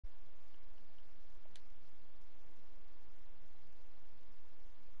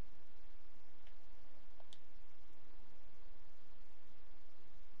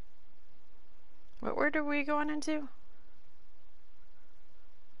part are we going into?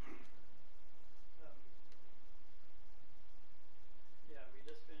 Yeah, we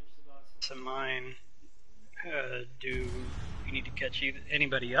just finished the boss of mine. Do we need to catch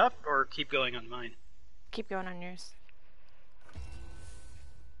anybody up or keep going on mine? Keep going on yours.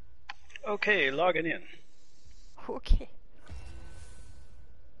 Okay, logging in. Okay.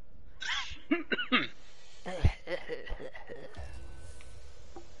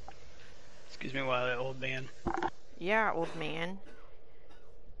 Excuse me while old man. Yeah, old man.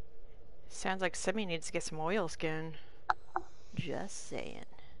 Sounds like somebody needs to get some oilskin. Just saying.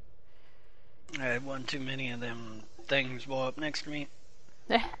 I had one too many of them things blow up next to me.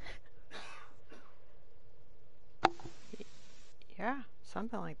 Yeah,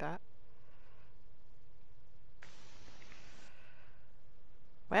 something like that.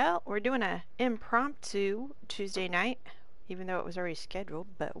 Well, we're doing a impromptu Tuesday night, even though it was already scheduled,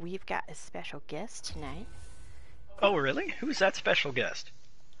 but we've got a special guest tonight. Oh, really? Who's that special guest?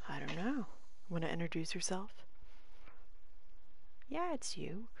 I don't know. Want to introduce yourself? Yeah, it's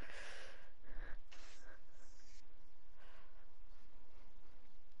you.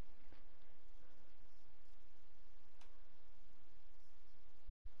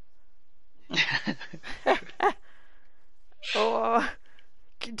 Oh,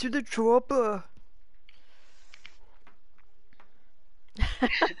 get to the chopper.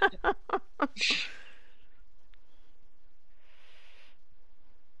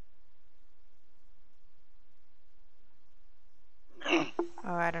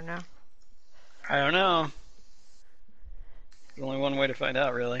 Oh, I don't know. I don't know. There's only one way to find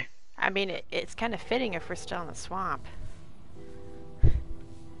out, really. I mean, it's kind of fitting if we're still in the swamp.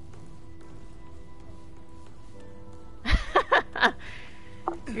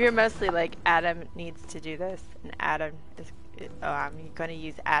 You're mostly like, Adam needs to do this, and Adam is. Oh, I'm going to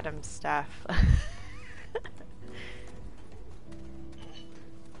use Adam's stuff.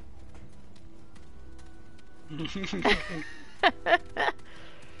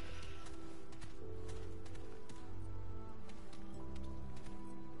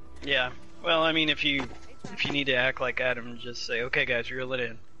 Yeah. Well, I mean, if you need to act like Adam, just say, "Okay, guys, reel it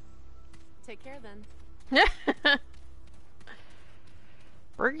in." Take care then.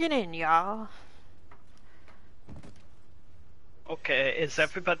 Bring it in, y'all. Okay, is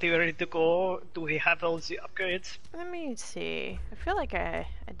everybody ready to go? Do we have all the upgrades? Let me see. I feel like I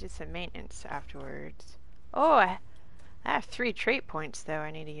did some maintenance afterwards. Oh, I have 3 trait points, though, I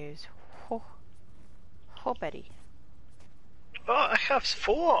need to use. Oh, oh buddy. Oh, I have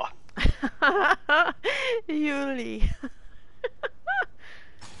 4. Yuli.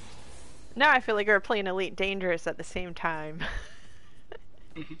 Now I feel like we're playing Elite Dangerous at the same time.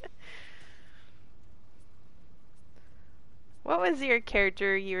 What was your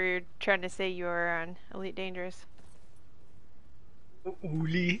character you were trying to say you were on Elite Dangerous?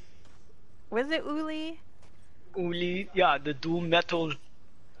 Uli. Was it Uli? Uli, yeah, the doom metal.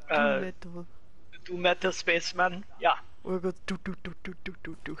 Metal. Doom metal spaceman. Yeah. We're going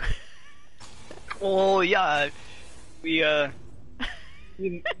do. Oh yeah, we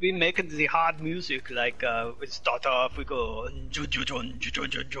we making the hard music like we start off we go and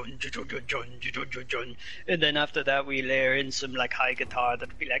then after that we layer in some like high guitar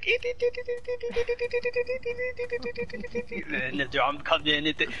that'll be like and the drum comes in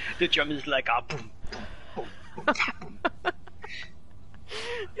the drum is like boom boom boom boom boom.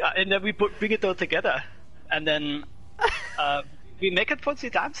 Yeah, and then we bring it all together and then we make it for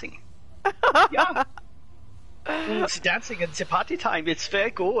the dancing. Yeah. It's dancing and it's party time. It's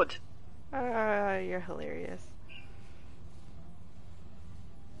very good. You're hilarious.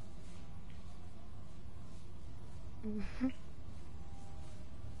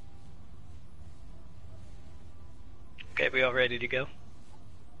 Okay, we all ready to go?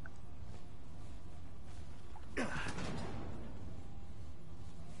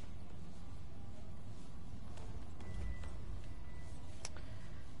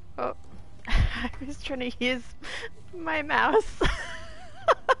 Oh, I was trying to use my mouse.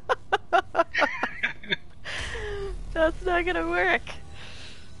 That's not gonna work.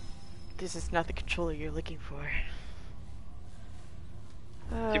 This is not the controller you're looking for.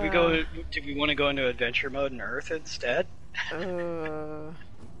 Did we want to go into adventure mode in Earth instead? No.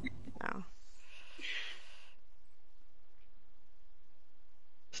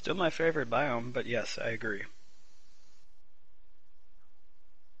 Still my favorite biome, but yes, I agree.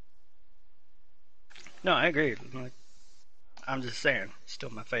 No, I agree. I'm just saying, still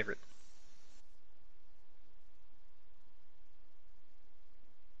my favorite.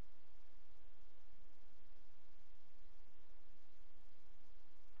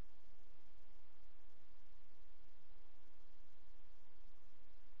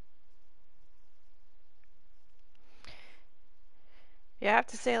 Yeah, I have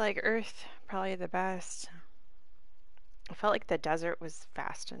to say, like, Earth, probably the best. I felt like the desert was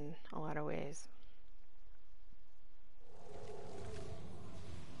fast in a lot of ways.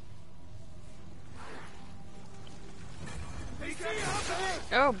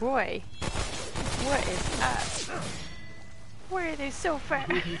 Oh boy. What is up? Why are they so far?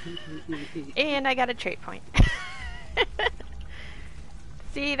 And I got a trait point.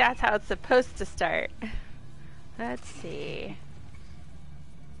 See, that's how it's supposed to start. Let's see.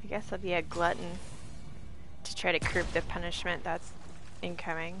 I guess I'll be a glutton to try to curb the punishment that's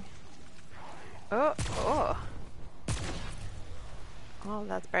incoming. Oh, oh. Oh,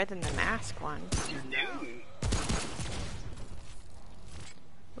 that's better than the mask one. No.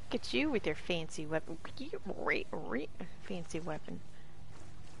 Look at you with your fancy weapon. Fancy weapon.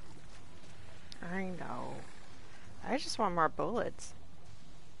 I know. I just want more bullets.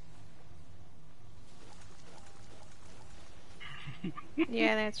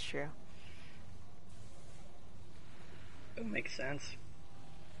 Yeah, that's true. That makes sense.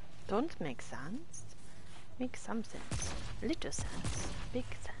 Don't make sense. Make some sense. Little sense. Big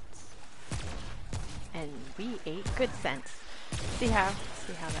sense. And we ate good sense. See how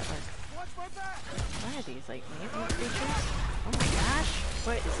that works. What are these, like, mutant creatures? Oh my gosh.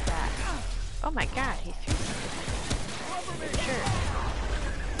 What is that? Oh my god, he threw something. Sure.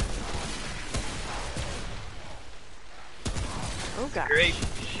 Oh gosh. Great.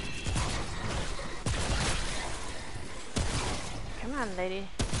 Come on, lady.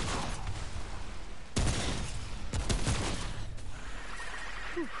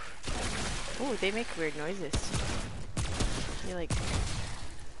 Oh, they make weird noises. They like...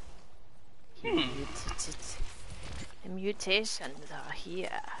 The mutations are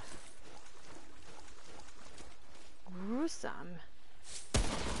here. Gruesome.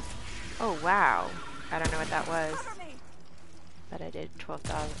 Oh wow. I don't know what that was. But I did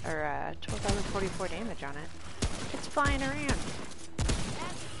 12,044 damage on it. It's flying around.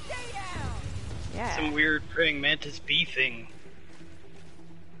 Yeah. Some weird praying mantis bee thing.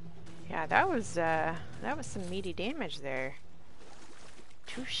 Yeah, that was some meaty damage there.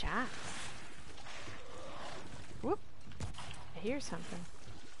 2 shots. Whoop. I hear something.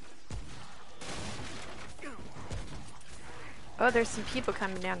 Oh, there's some people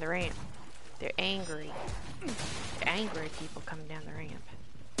coming down the ramp. They're angry. They're angry people coming down the ramp.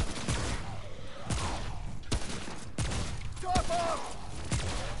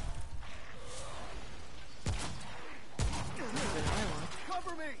 There's another one.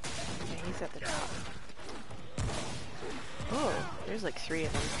 Yeah, he's at the top. Oh, there's like 3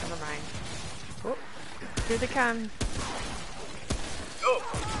 of them. Never mind. Oh, here they come. Oh!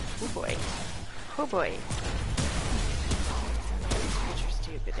 Oh boy. Oh boy. Creatures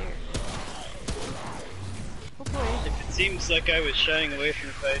too, but they're... Oh boy. If it seems like I was shying away from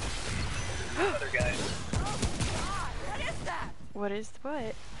the fight, other guys. What is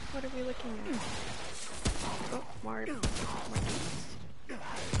what? What are we looking at? Oh, more dudes.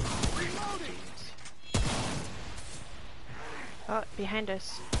 Oh, behind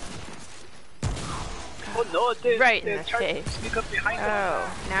us. Oh no, they're, Right in they're the trying to face. sneak up behind us. Oh,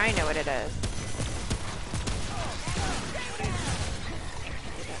 now I know what it is.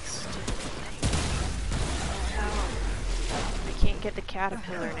 I can't get the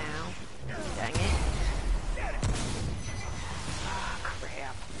caterpillar now. Dang it. Oh,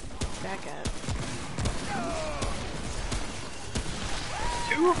 crap. Back up.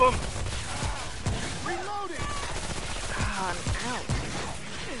 2 of them! Oh, I'm out.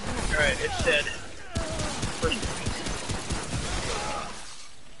 Alright, it's dead.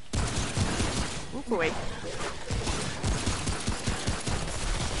 Oh boy.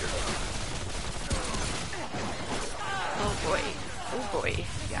 Oh boy. Oh boy.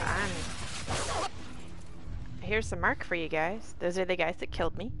 Yeah, here's some mark for you guys. Those are the guys that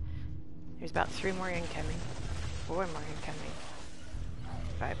killed me. There's about 3 more incoming. 4 more incoming.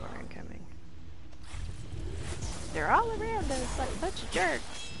 5 more incoming. They're all around us like a bunch of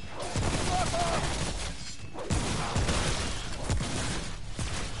jerks.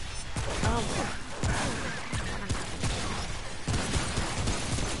 Oh boy.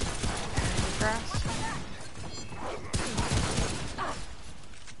 Cross.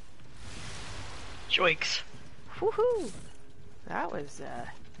 Joikes. Woohoo! That was,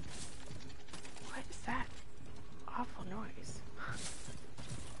 what is that awful noise?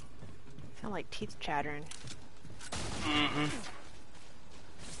 Sound like teeth chattering. Mm-hmm.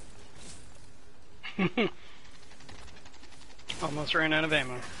 Almost ran out of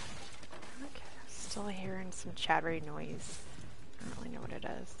ammo. Okay, still hearing some chattery noise. I don't really know what it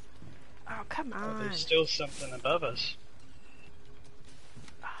is. Oh, come Oh, on. there's still something above us.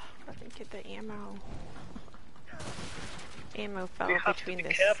 Get the ammo. Ammo fell We have to between be the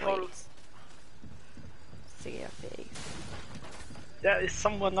careful. slates. See your face. There is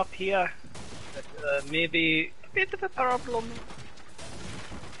someone up here. Maybe a bit of a problem.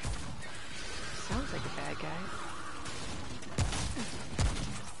 Sounds like a bad guy.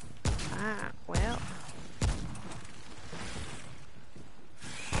 Ah, well.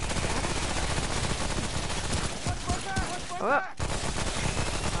 Oh!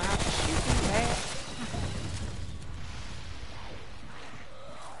 Wow, shooting that.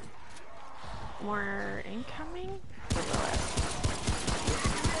 More incoming? Or less?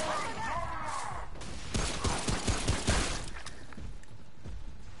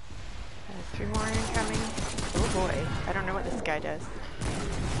 3 more incoming. Oh boy, I don't know what this guy does.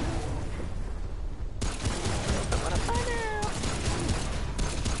 But what if I do?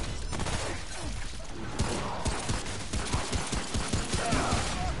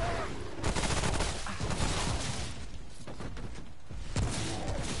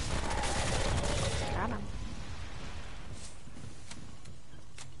 Got him.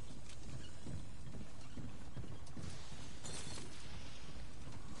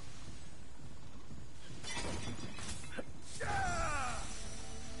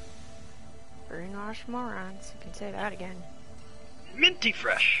 Brainwash morons. You can say that again. Minty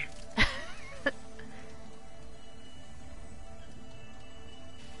fresh.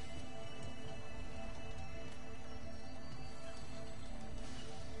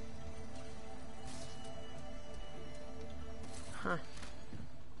 Huh.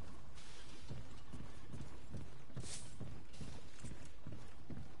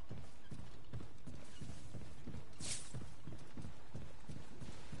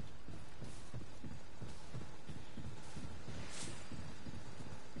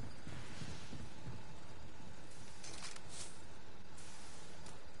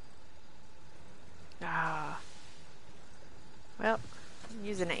 Ah. Well, I'm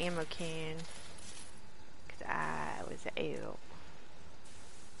using an ammo can. Because I was ill.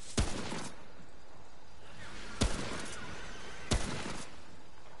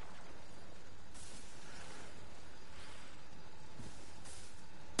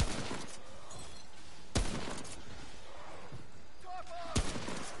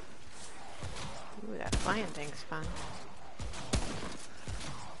 Ooh, that flying thing's fun.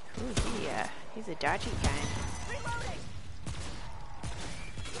 Ooh, he's a dodgy kind.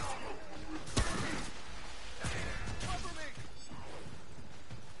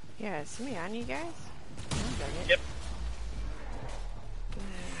 Yeah, is somebody on you guys? Sounds like it. Yep.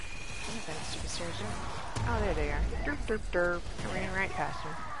 Oh, there they are. Derp, derp, derp. I ran right past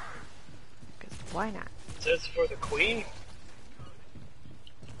them. Because why not? It says for the queen.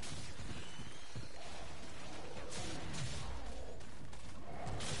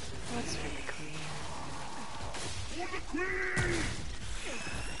 What's for the queen?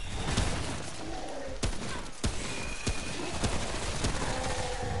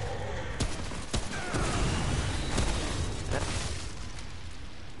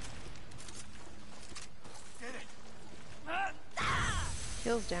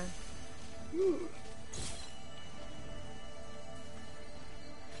 Heel's down.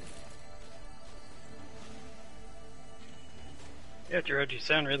 Yeah, Gerard, you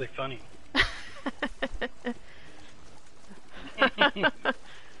sound really funny.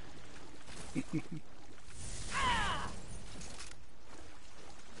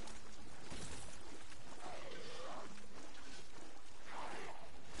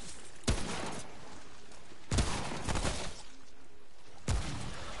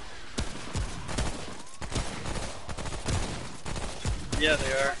 Yeah,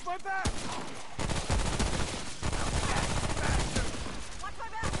 they are.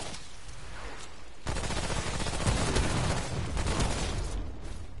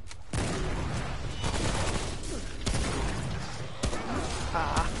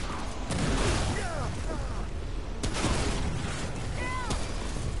 Ah.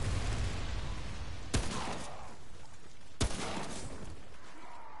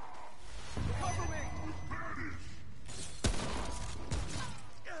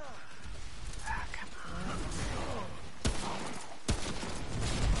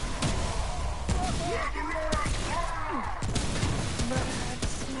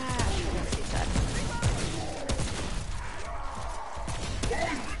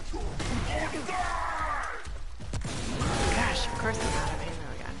 Gosh, of course I'm out of ammo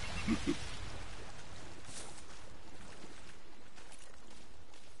again.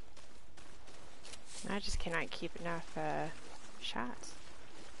 I just cannot keep enough shots.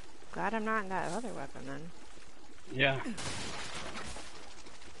 Glad I'm not in that other weapon then. Yeah.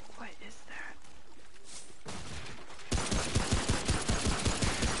 What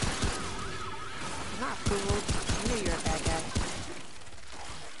Fool. I knew you were a bad guy.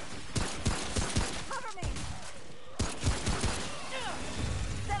 Cover me!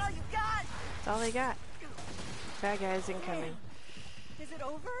 Is that all you got? That's all they got. Bad guys incoming. Is it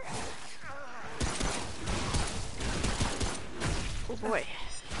over? Oh boy.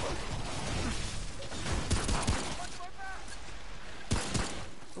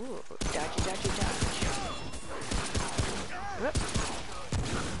 Ooh, dodgy, dodgy, dodge. Whoop.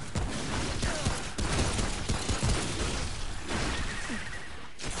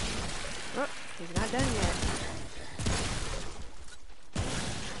 Oh, he's not done yet.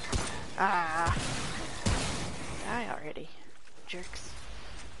 Ah. Die already. Jerks.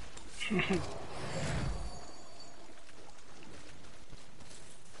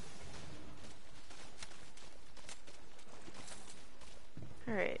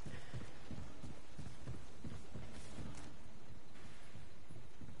 Alright.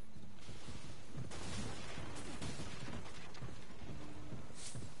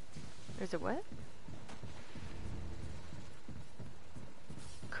 There's a what?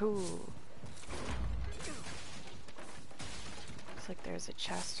 Cool. Looks like there's a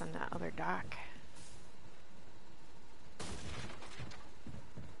chest on that other dock.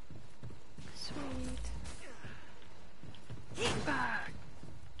 Sweet.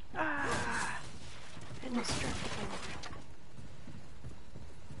 Ah! Indestructible.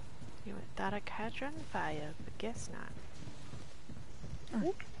 You would thought I could run fire, but guess not.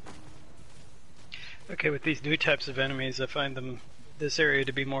 Okay, with these new types of enemies, I find this area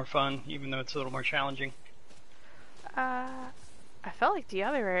to be more fun, even though it's a little more challenging. I felt like the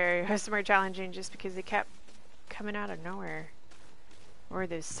other area was more challenging just because they kept coming out of nowhere. Or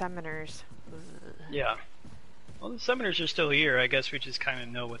those summoners. Ugh. Yeah. Well, the summoners are still here. I guess we just kind of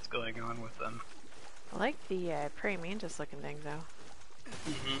know what's going on with them. I like the praying mantis looking thing though.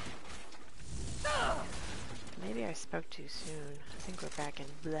 Maybe I spoke too soon. I think we're back in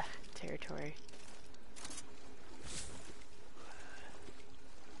bleh territory.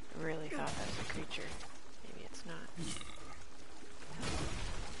 I really thought that was a creature. Maybe it's not.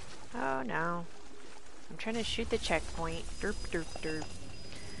 Oh no. I'm trying to shoot the checkpoint. Derp, derp, derp.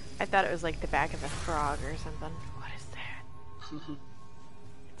 I thought it was like the back of a frog or something. What is that?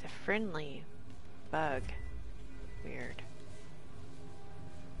 It's a friendly bug. Weird.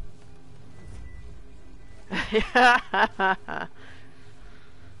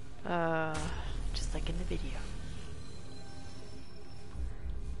 Just like in the video.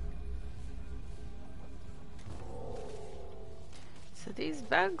 So these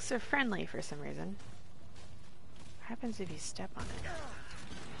bugs are friendly for some reason. What happens if you step on it?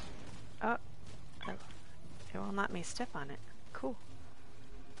 Oh, it will not let me step on it. Cool.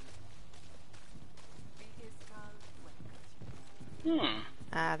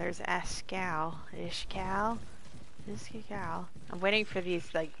 There's Ashcal. Ishcal. Ishcal. I'm waiting for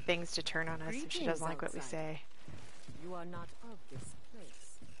these like things to turn on us if she doesn't like what we say. You are not of this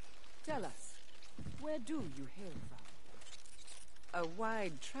place. Tell us, where do you hail from? A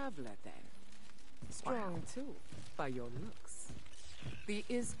wide traveler, then. Strong, too, by your looks. The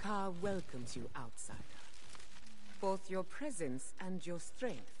Iskar welcomes you, outsider. Both your presence and your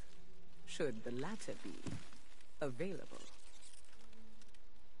strength, should the latter be available.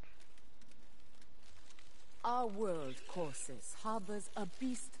 Our world, Corsus, harbors a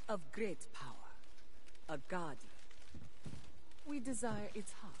beast of great power, a guardian. We desire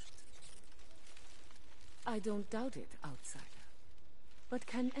its heart. I don't doubt it, outsider. But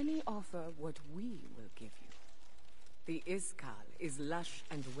can any offer what we will give you? The Iskal is lush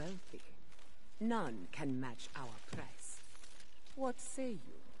and wealthy. None can match our price. What say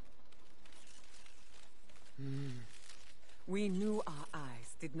you? We knew our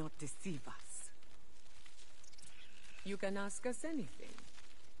eyes did not deceive us. You can ask us anything.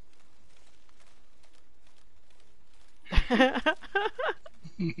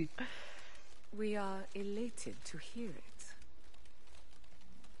 We are elated to hear it.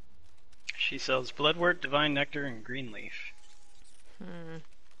 She sells bloodwort, divine nectar, and green leaf.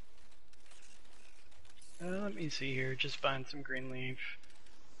 Let me see here. Just find some green leaf.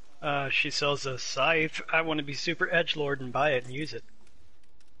 She sells a scythe. I want to be super edgelord and buy it and use it.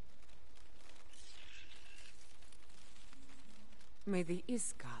 May the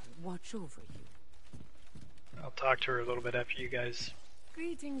Iskal watch over you. I'll talk to her a little bit after you guys.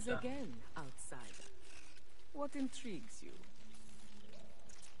 Greetings again, outsider. What intrigues you?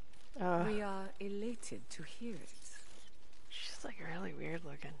 We are elated to hear it. She's like really weird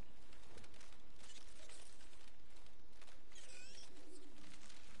looking.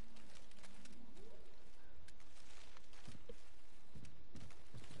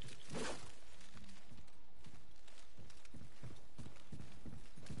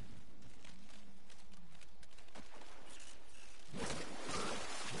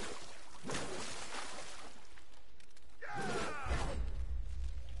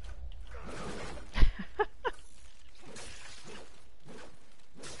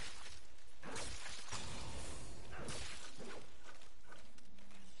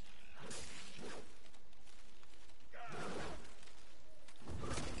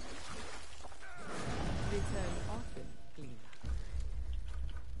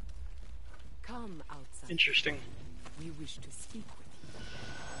 Come outside. Interesting. We wish to speak with you.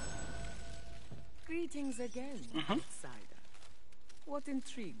 Greetings again, outsider. What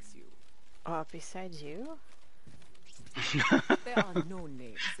intrigues you? Oh, besides you? There are no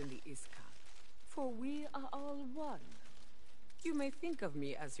names in the Iskal, for we are all one. You may think of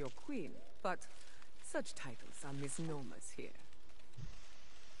me as your queen, but such titles are misnomers here.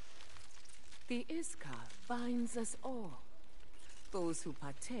 The Iskal binds us all. Those who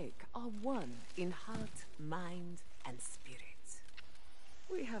partake are one in heart, mind, and spirit.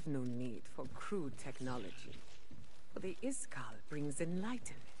 We have no need for crude technology, for the Iskal brings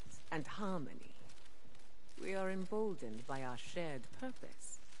enlightenment and harmony. We are emboldened by our shared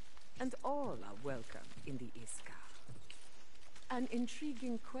purpose, and all are welcome in the Iskal. An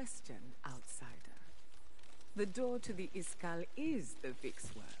intriguing question, outsider. The door to the Iskal is the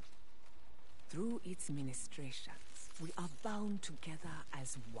Vix world. Through its ministrations, we are bound together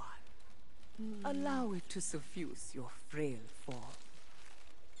as one. Allow it to suffuse your frail form.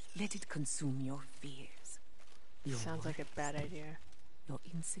 Let it consume your fears. Your Sounds like a bad worries, idea. your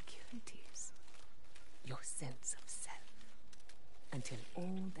insecurities, your sense of self, until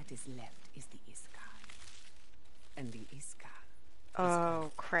all that is left is the Iskal. And the Iskal.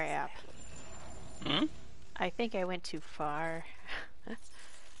 Oh, crap. Hmm? I think I went too far.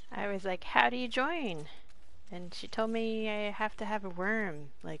 I was like, how do you join? And she told me I have to have a worm,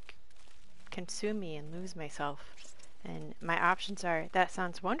 like, consume me and lose myself. And my options are, that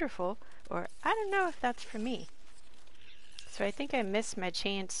sounds wonderful, or I don't know if that's for me. So I think I missed my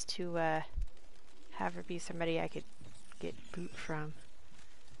chance to have her be somebody I could get boot from.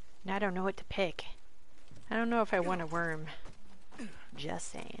 And I don't know what to pick. I don't know if I want a worm.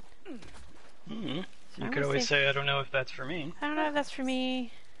 Just saying. You I could was always say, I don't know if that's for me. I don't know if that's for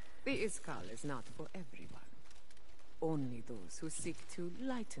me. The Iskal is not for everyone. Only those who seek to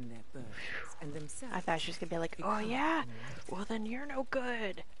lighten their burdens and themselves. I thought she was gonna be like, oh yeah? Well then you're no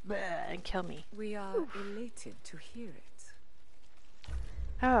good. Blah, and kill me. We are elated to hear it.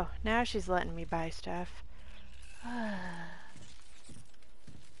 Oh, now she's letting me buy stuff.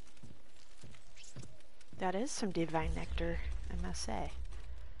 That is some divine nectar, I must say.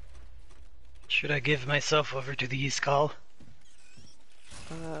 Should I give myself over to the Iskal?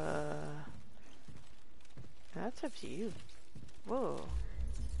 That's up to you. Whoa.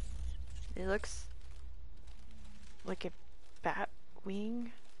 It looks like a bat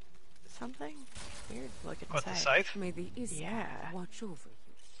wing something. Weird looking What, the scythe. scythe? May the Iskal Yeah. watch over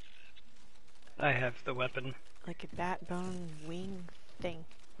you. I have the weapon. Like a bat bone wing thing.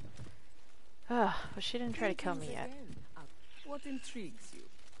 Oh, well she didn't try to kill me yet. Again. What intrigues you?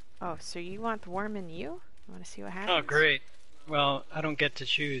 Oh, so you want the worm in you? You want to see what happens? Oh, great. Well, I don't get to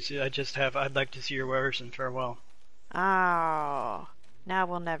choose. I just have, I'd like to see your wares and farewell. Oh, now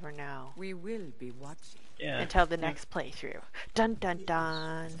we'll never know. We will be watching. Yeah. Until the next playthrough. Dun dun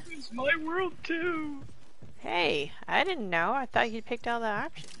dun. It's my world too. Hey, I didn't know. I thought you picked all the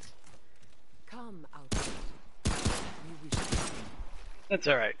options. Come out. We wish to see. That's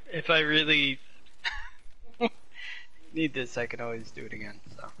alright. If I really need this, I can always do it again,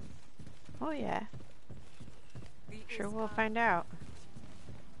 so. Oh yeah, The sure we'll Iskal find out.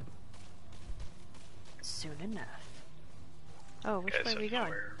 Soon enough. Oh, which Okay, way so are we now going?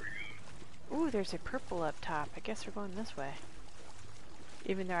 where are we Ooh, there's a purple up top. I guess we're going this way.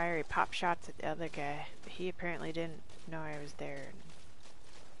 Even though I already popped shots at the other guy, but he apparently didn't know I was there and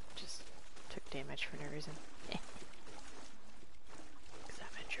just took damage for no reason. 'Cause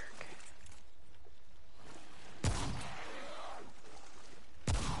I'm a jerk.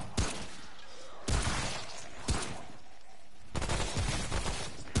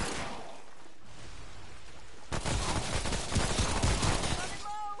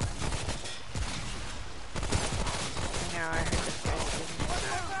 I know, I heard this guy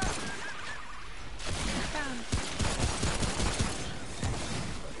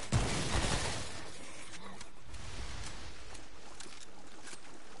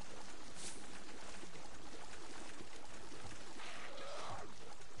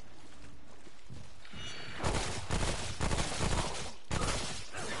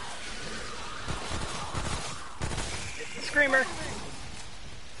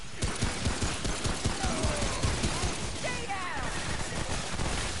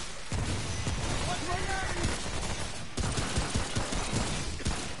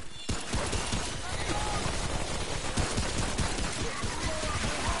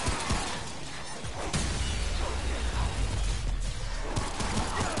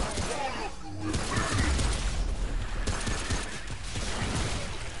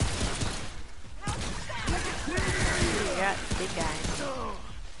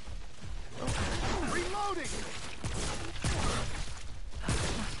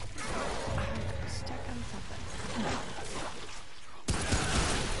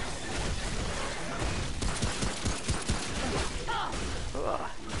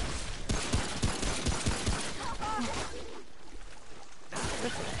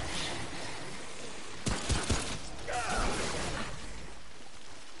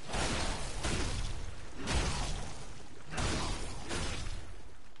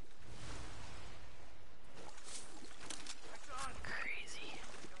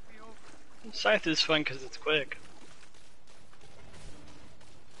Scythe is fun because it's quick.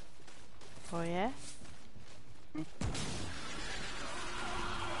 Oh yeah?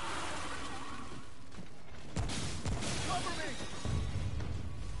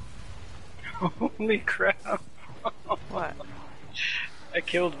 Holy crap. What? I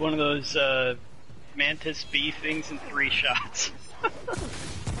killed one of those mantis bee things in 3 shots.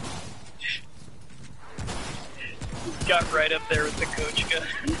 Got right up there with the coach gun.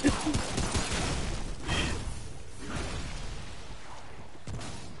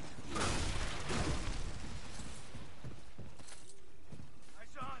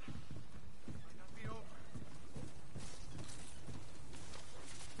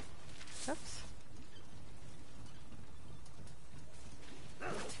 Oops.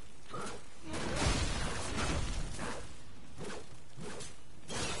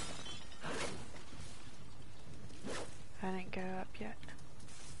 I didn't go up yet.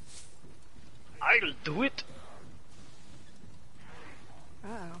 I'll do it.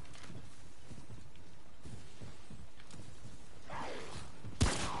 Uh-oh.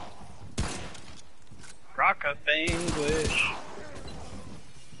 Rock of Anguish.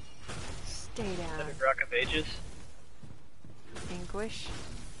 Stay Is that down. a Rock of Ages? Anguish.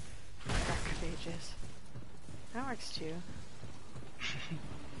 Rock of Ages. That works too.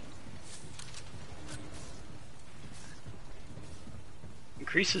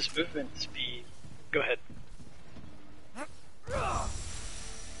 Increases movement speed. Go ahead. Wow.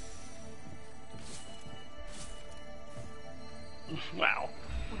 Wow.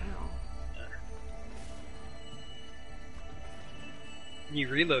 You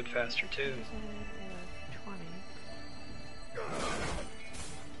reload faster too. 20.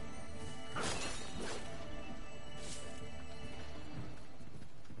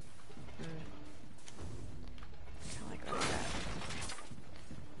 Kinda like that.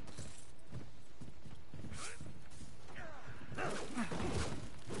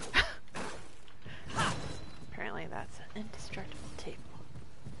 Apparently that's an indestructible table.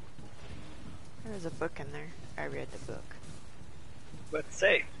 There was a book in there. I read the book. Let's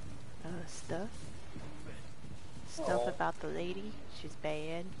say. Stuff. Stuff Aw. about the lady. She's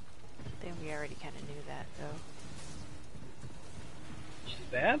bad. I think we already kind of knew that, though. She's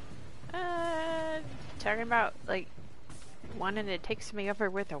bad? Talking about, like, wanting to take somebody over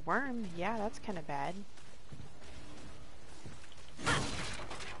with a worm. Yeah, that's kind of bad. At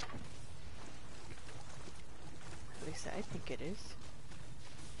least I think it is.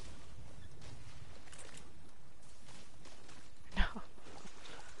 No.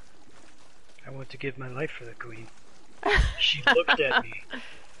 I want to give my life for the queen. She looked at me.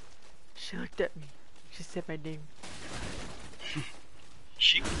 She looked at me. She said my name.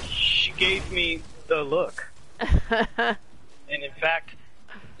 She gave me the look. And in fact,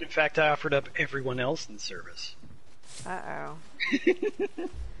 I offered up everyone else in service. Uh-oh.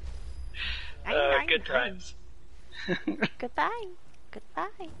 Good times. Goodbye.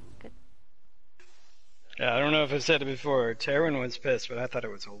 Goodbye. Good. Yeah, I don't know if I said it before. Taryn was pissed, but I thought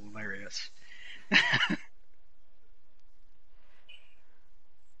it was hilarious.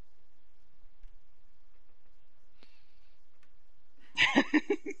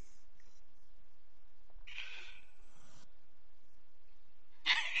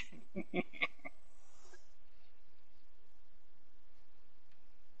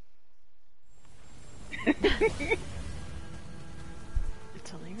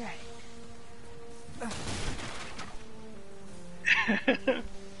 It's only right.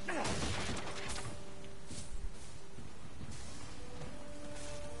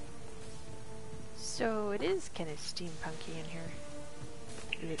 So it is kind of steampunky in here.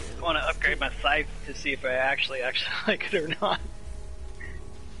 I want to upgrade my scythe to see if I actually like it or not.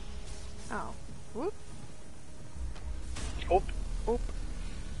 Oh. Whoop. Oh, Oop.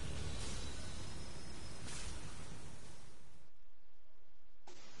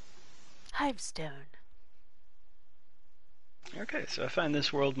 Hivestone. okay, so I find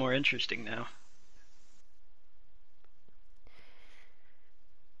this world more interesting now.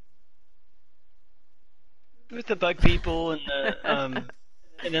 With the bug people and the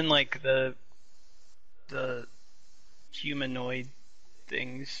and then like the humanoid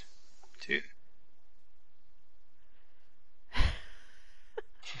things too.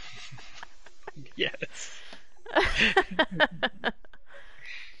 Yes.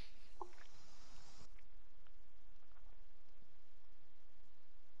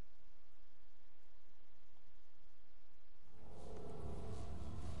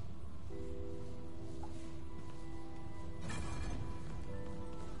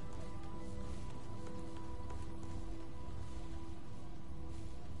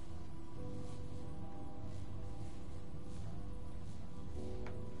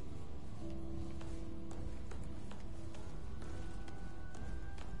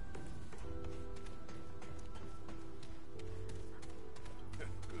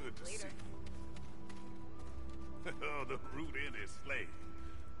 slave.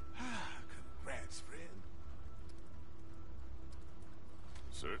 Congrats, friend.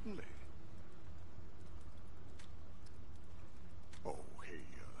 Certainly. Oh, hey,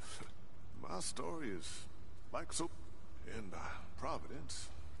 my story is like so. And by Providence,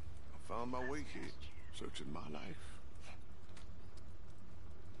 I found my way here, searching my life.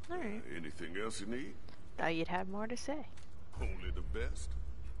 Alright. Anything else you need? Thought you'd have more to say. Only the best.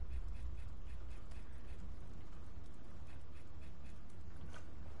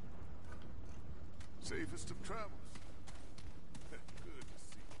 Safest of travels. Good to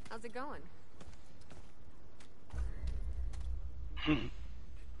see you. How's it going?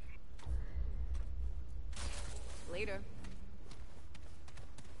 Later.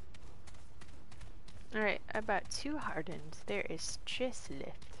 Alright, about 2 hardens. There is just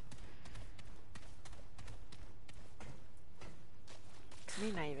left. May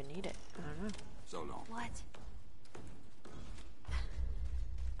not even need it. I don't know. So long. What?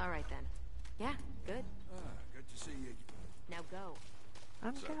 All right then. Yeah, good. Good to see you. Now go.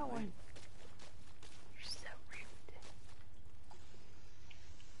 I'm Certainly. going. You're so rude.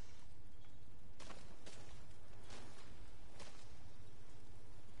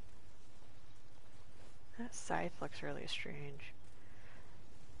 That scythe looks really strange.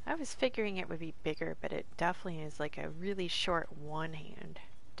 I was figuring it would be bigger, but it definitely is like a really short one hand.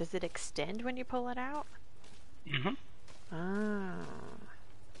 Does it extend when you pull it out? Mm-hmm. Ah.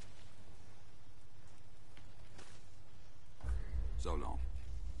 So long.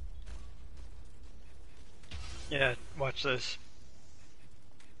 Yeah, watch this.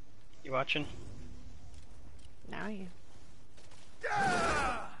 You watching? Now you.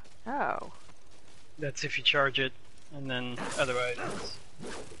 Oh. That's if you charge it, and then otherwise it's...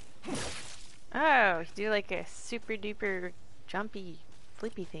 Oh, do like a super duper jumpy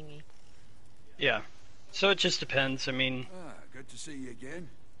flippy thingy. Yeah. So it just depends. I mean, Good to see you again.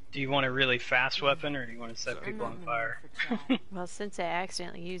 do you want a really fast weapon, or do you want to set I'm people not on in the fire? mood for chat. Well, since I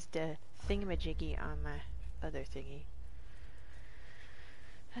accidentally used a thingamajiggy on my other thingy.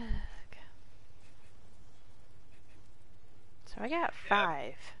 So I got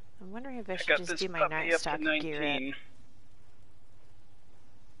 5. I'm wondering if I I should got just this do my puppy night up stock to gear up. 19.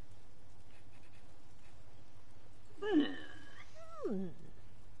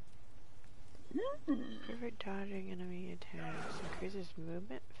 Perfect dodging enemy attacks. Increases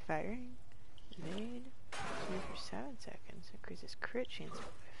movement, firing, evade. Move for 7 seconds. Increases crit chance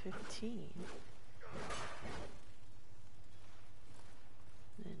by 15.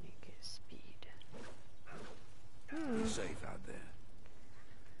 Then you get speed. Be safe out there.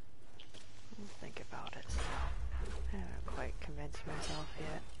 I'll think about it. I haven't quite convinced myself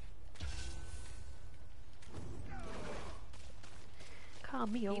yet. Call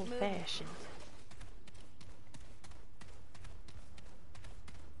me moving. old-fashioned.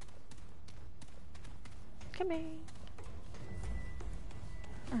 Come here.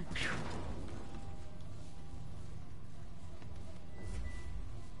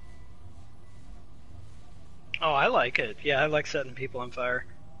 Oh, I like it. Yeah, I like setting people on fire.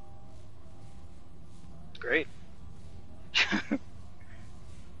 It's great.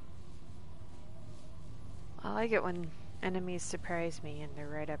 I like it when enemies surprise me and they're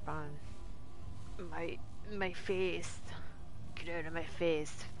right up on my face. Get out of my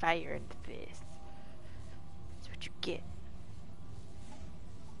face. Fire in the face. That's what you get.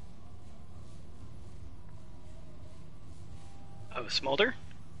 Oh, Smolder?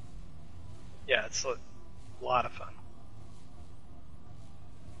 Yeah, it's a lot of fun.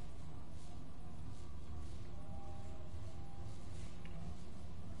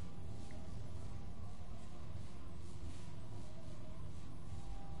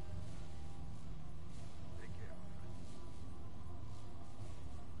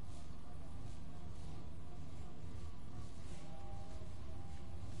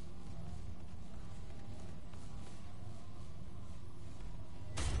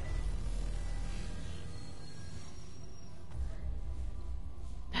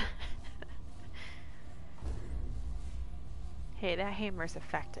 Hey, that hammer's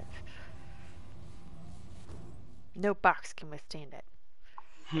effective. No box can withstand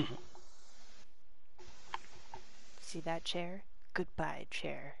it. See that chair? Goodbye,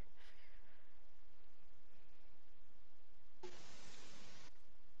 chair.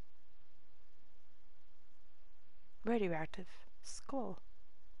 Radioactive skull.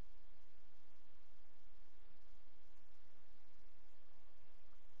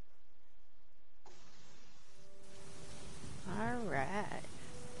 Alright.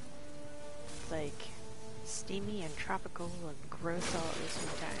 It's like steamy and tropical and gross all at the same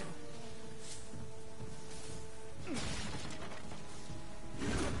time.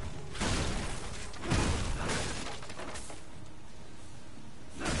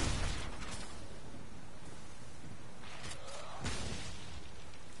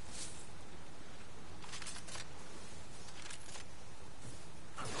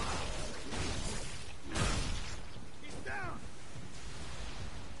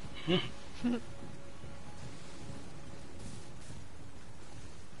 Which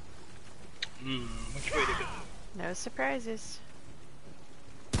way to go? No surprises.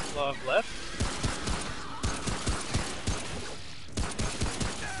 Log left.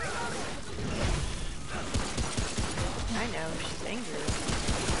 I know, she's angry.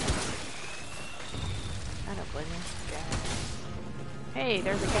 I don't blame you. God. Hey,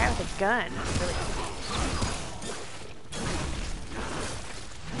 there's a guy with a gun. I'm really confused.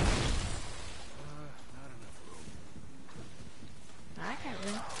 I got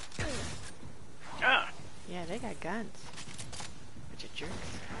room. Ah, Yeah, they got guns. Bunch of jerks.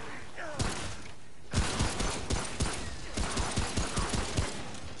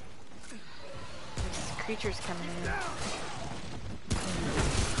 There's creatures coming in.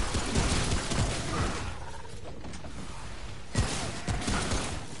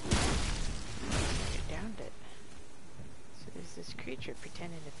 You downed it. So there's this creature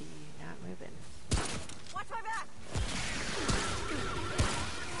pretending to be not moving. Watch my back!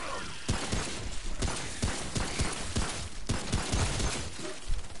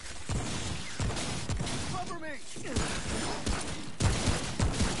 Cover me!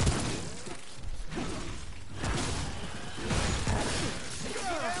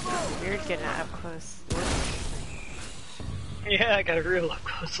 Weird getting it up close. yeah, I got a real up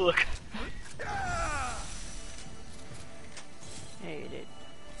close look. Yeah, you did.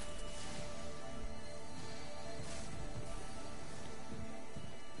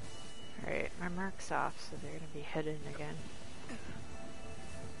 Alright, my mark's off, so they're gonna be hidden again.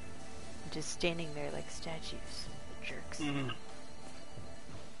 Just standing there like statues. Jerks. I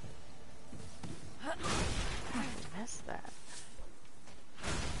missed that.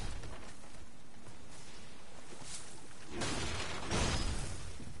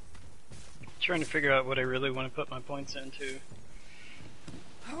 Trying to figure out what I really want to put my points into.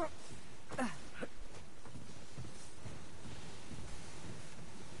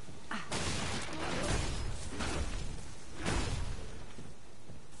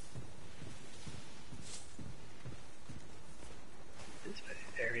 This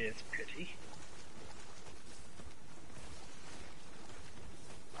area is pretty.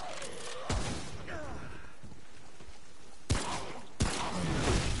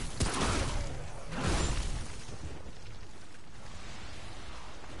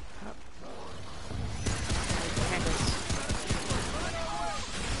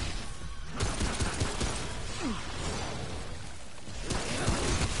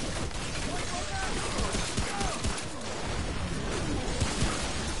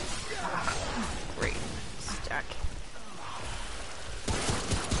 Great. Stuck.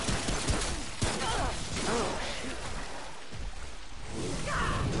 Oh, shoot.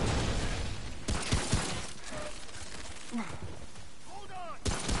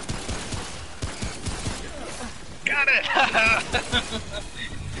 Got it!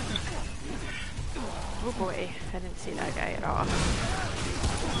 Oh boy, I didn't see that guy at all.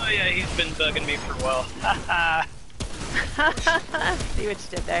 Oh yeah, he's been bugging me for a while. See what you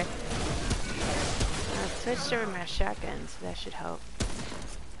did there. I switched over my shotgun, so that should help.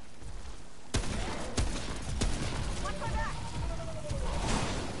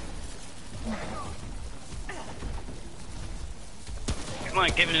 Come on,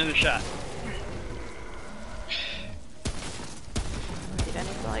 give it another shot. He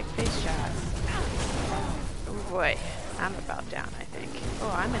doesn't like face shots. Oh boy, I'm about down, I think. Oh,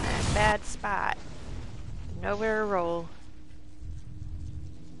 I'm in a bad spot. Nowhere to roll.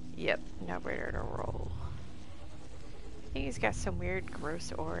 Yep, nowhere to roll. I think he's got some weird,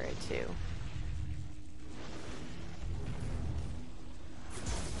 gross aura, too.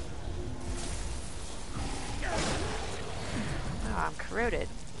 Oh, I'm corroded.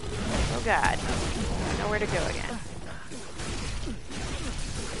 Oh god. Nowhere to go again.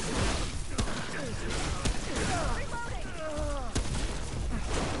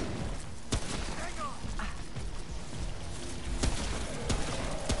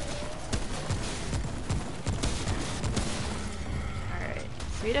 Alright,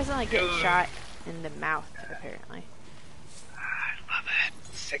 so he doesn't like get shot in the mouth, apparently. I love it.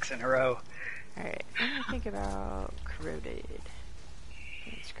 6 in a row. Alright, let me think about corroded.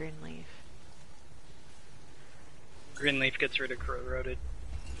 It's green leaf. Green leaf gets rid of corroded.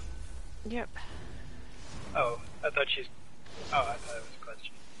 Yep. Oh, I thought she's... Oh, I thought it was a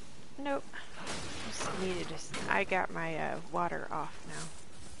question. Nope. Just needed to... I got my water off now.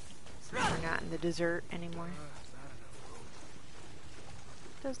 So we're not in the desert anymore.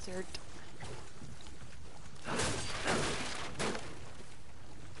 Desert.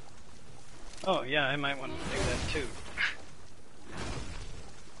 Oh, yeah, I might want to do that too.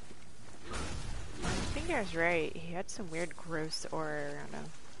 I was right. He had some weird gross aura around him.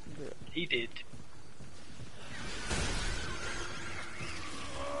 Blech. He did.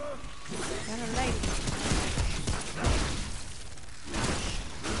 Got a light.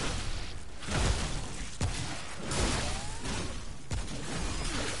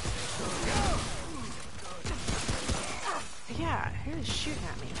 Yeah, who's shooting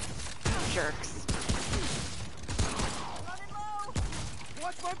at me? Jerks. Running low.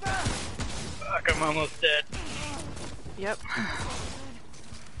 Watch my back. Fuck, I'm almost dead. Yep.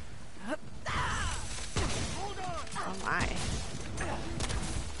 Oh my.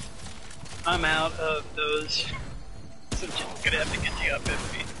 I'm out of those. So I'm just gonna have to get you up at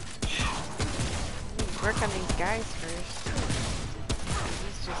me. Work on these guys first.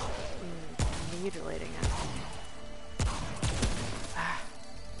 He's just mutilating us. Ah.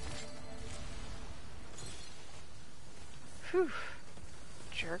 Whew.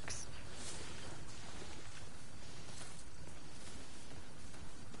 Jerks.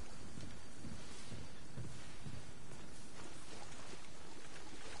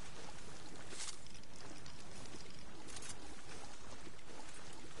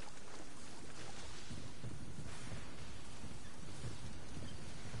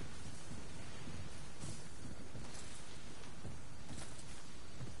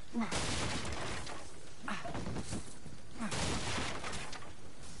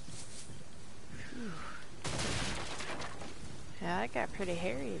 Yeah, that got pretty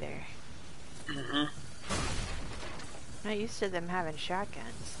hairy there. Mm-hmm. Not used to them having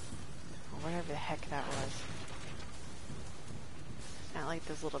shotguns. Or whatever the heck that was. Not like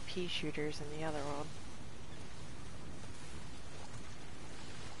those little pea shooters in the other world.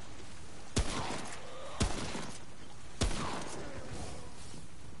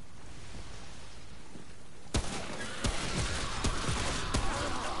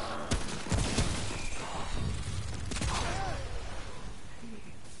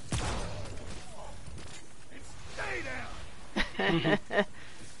 Stay down.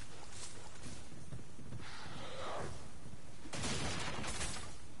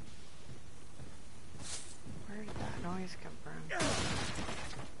 Where did that noise come from? I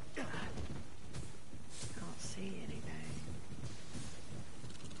don't see anything.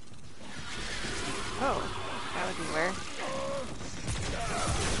 Oh, that would be where.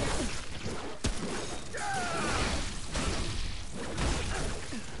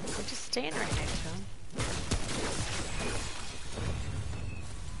 We're just staying right next to him.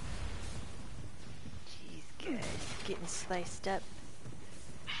 Jeez, guys, getting sliced up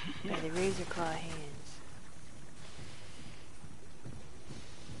by the razor claw hands.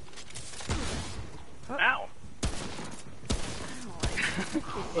 Oh, Ow! I don't like it.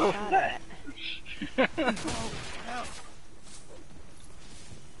 Oh, Shot that. at.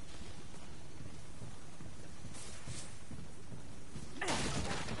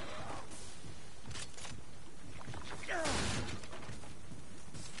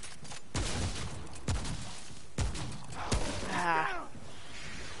 Ah.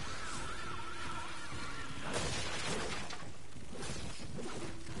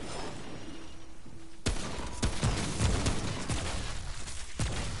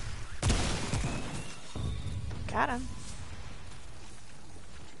 Got him.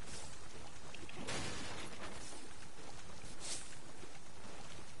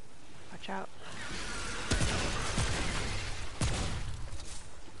 Watch out.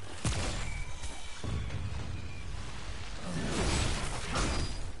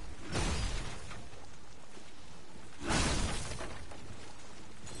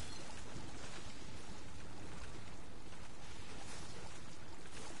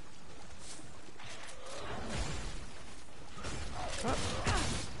 Oh.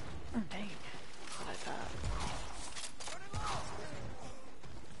 Dang. What I thought.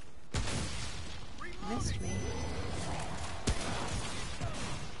 Missed me.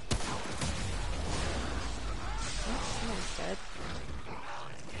 Oh, someone's dead.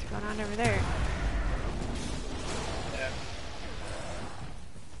 What's going on over there? Yeah.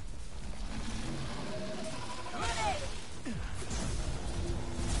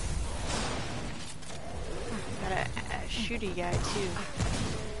 Got a shooty guy too.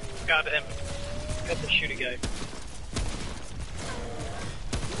 Got him. Got the shooty guy.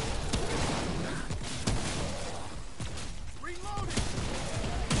 Reloading.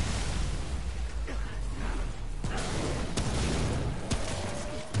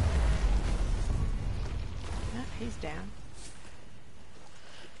 Oh, he's down.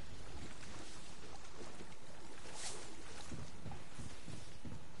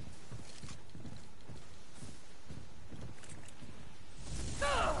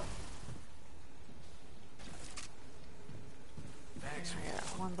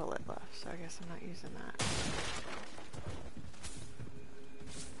 guess I'm not using that.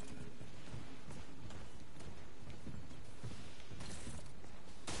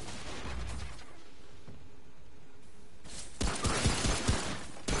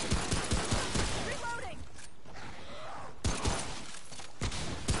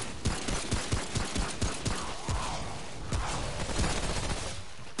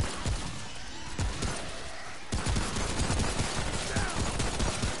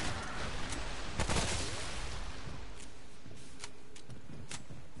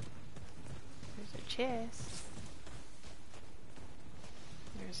 Chest.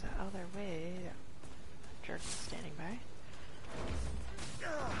 There's that other way. That jerk is standing by.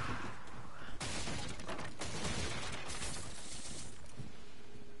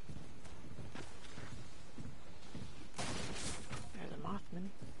 There's a Mothman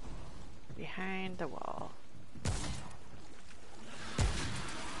behind the wall.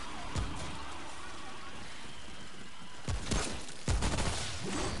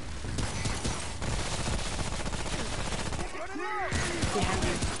 Behind you.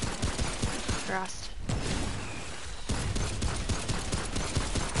 Frost.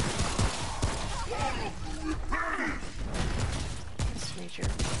 Nice to meet you.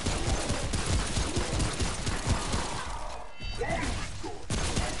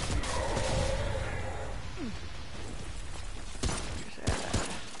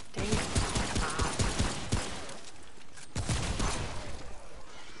 Dang it. Come on.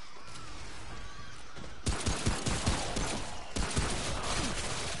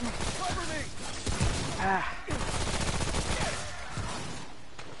 Ah.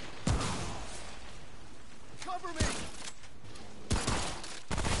 Cover me!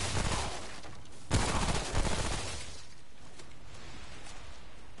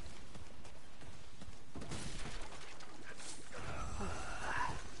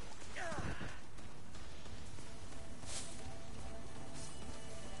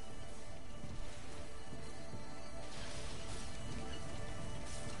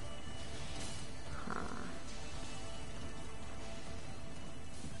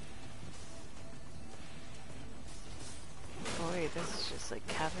 Boy, this is just like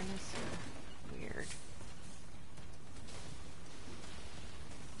cavernous or weird.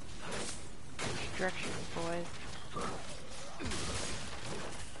 Which direction, boys?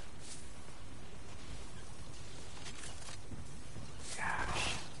 Gosh.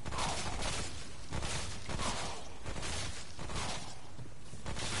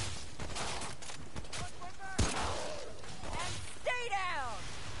 Stay down!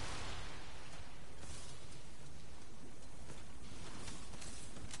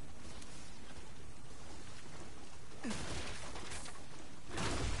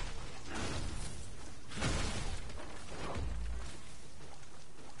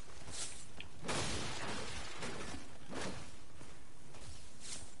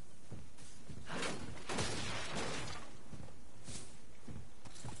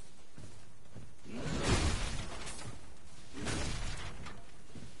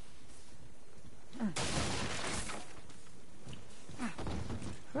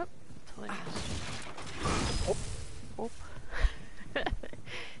 Whoop. Totally missed. Oh.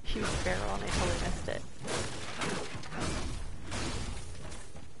 She was a barrel and I totally missed it.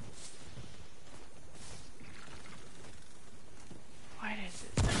 Why does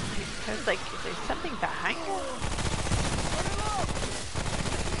it? Because like, is there something behind it?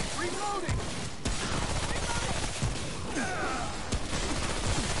 Reloading!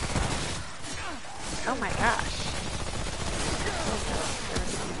 Oh my gosh.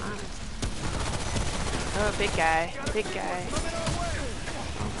 Oh, big guy. Big guy.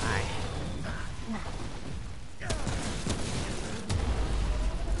 Oh my.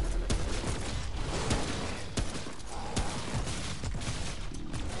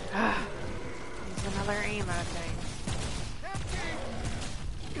 Ah. There's another ammo thing.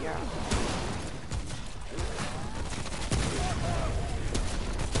 Yeah.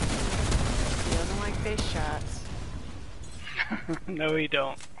 He doesn't like face shots. No, we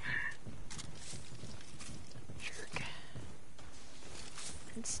don't. Jerk.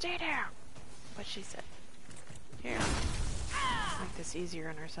 And stay down. What she said. Here. Let's make this easier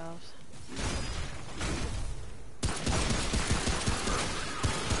on ourselves.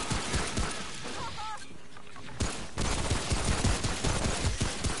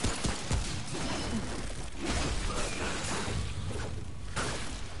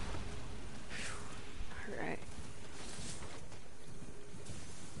 Alright.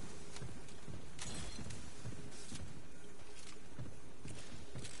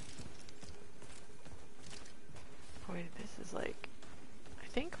 Boy, this is like, I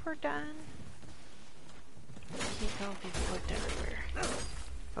think we're done. Can't tell if he's looked everywhere.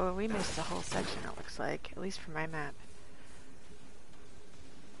 Oh, we missed a whole section, it looks like. At least for my map.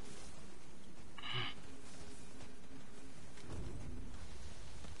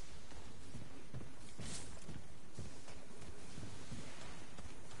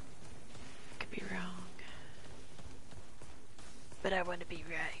 Could be wrong. But I want to be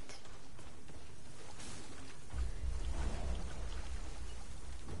right.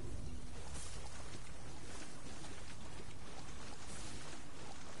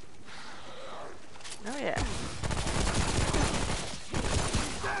 Oh yeah.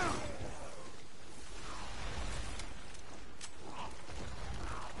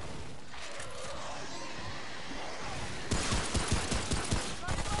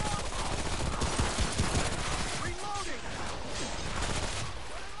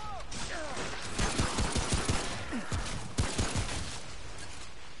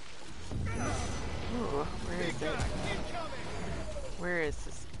 Ooh, where is it? Where is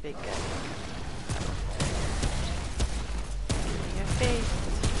this big guy? Give me a face.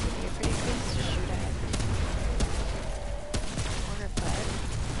 Give me a pretty face to shoot at. Water butt.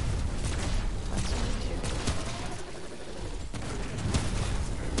 Let's do two.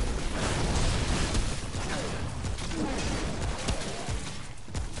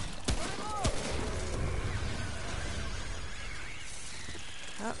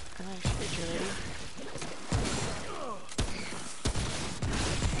 Oh, another creature lady.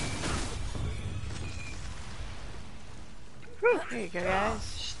 There you go,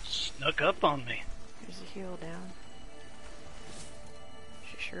 guys. Snuck up on me. There's a heal down.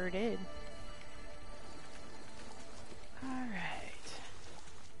 She sure did. Alright.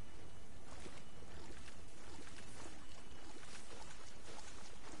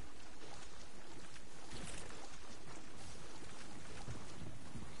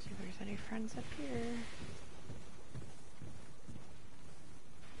 See if there's any friends up here.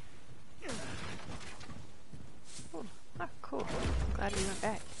 Oh, cool. I'm glad we went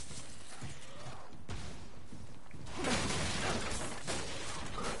back.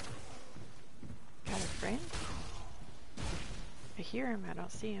 Got a friend? I hear him, I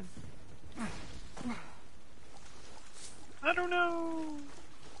don't see him. I don't know.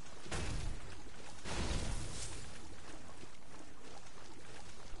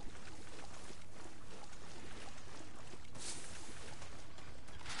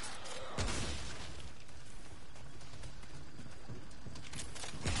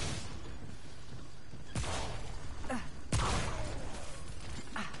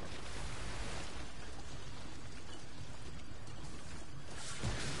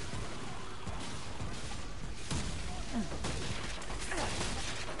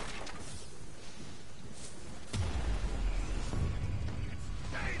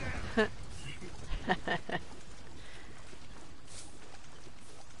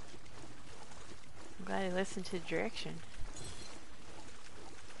 I'm glad I listened to direction.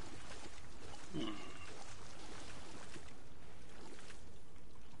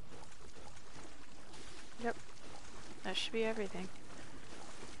 Yep. That should be everything.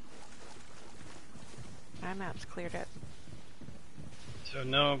 My map's cleared up. So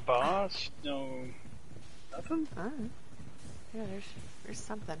no boss, no nothing? Oh. Yeah, there's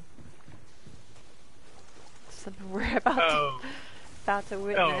something. Something we're about to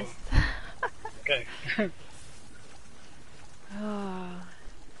witness. Okay. Oh.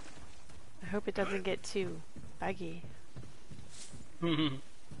 I hope it doesn't get too buggy.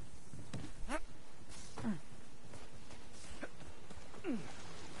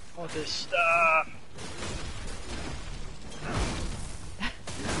 All this stuff.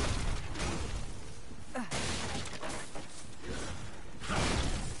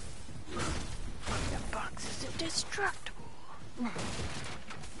 That box is indestructible.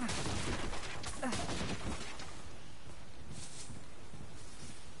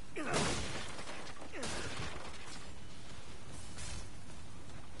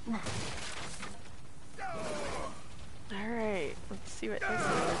 Alright, let's see what this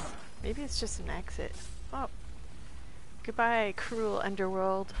is. Maybe it's just an exit. Oh. Goodbye, cruel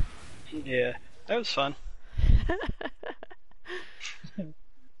underworld. Yeah, that was fun.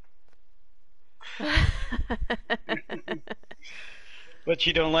 But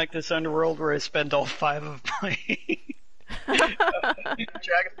you don't like this underworld where I spend all 5 of my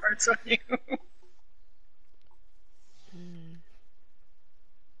dragon parts on you?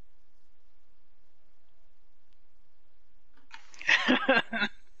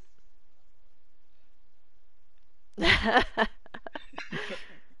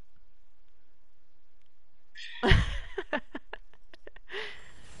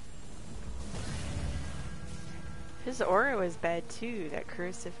 His aura was bad too, that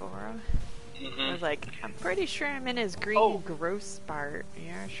corrosive aura. I was like, I'm pretty sure I'm in his green gross part.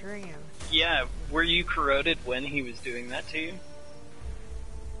 Yeah, sure am. Yeah, were you corroded when he was doing that to you?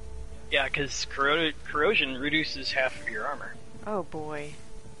 Yeah, because corrosion reduces half of your armor. Oh boy.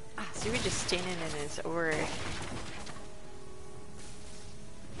 So you were just standing in his aura.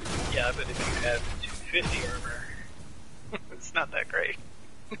 Yeah, but if you have 250 armor, it's not that great.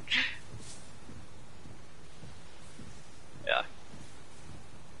 Yeah.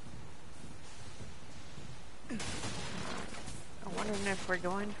 I'm wondering if we're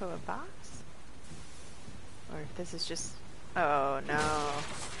going to a boss? Or if this is just... Oh no.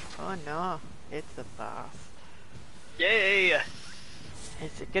 Oh no. It's the boss. Yay!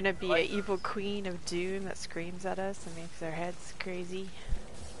 Is it gonna be an evil queen of doom that screams at us and makes our heads crazy?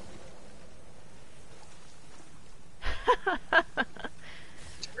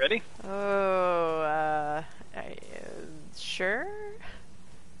 Ready? Oh, sure?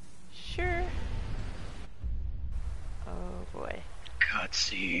 Sure. Oh boy.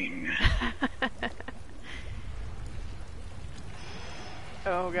 Cutscene.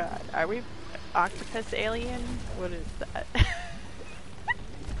 Oh god. Are we octopus alien? What is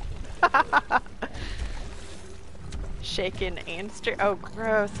that? Shaken and stir. Oh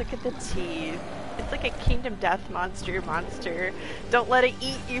gross, look at the teeth. It's like a Kingdom Death monster. Don't let it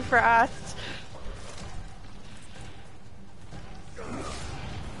eat you, Frost. Trying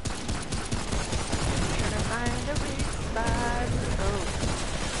to find a weak spot. Oh.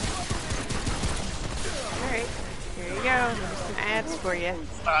 Alright, here you go. There's some ads for you.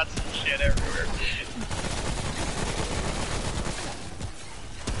 Spots and shit everywhere.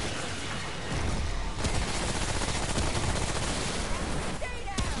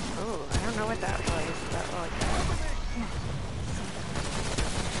 Oh, I don't know what that was. That was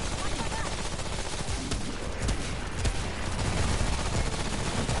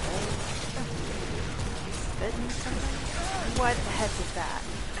spitting something? What the heck is that?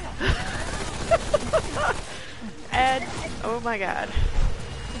 Ed, oh my god.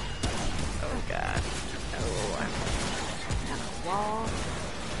 Oh god. Oh, I'm on a wall.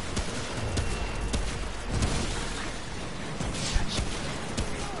 Touch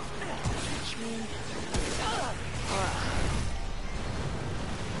me.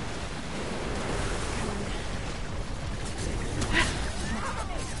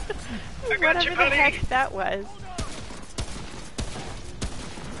 Whatever the heck that was.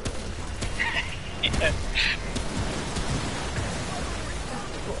 Yeah.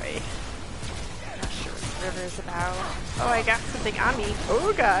 Boy. Not sure what the river is about. Oh, I got something on me.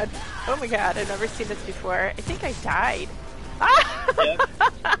 Oh god. Oh my god, I've never seen this before. I think I died. Ah!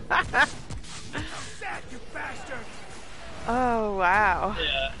 You bastard! Oh wow.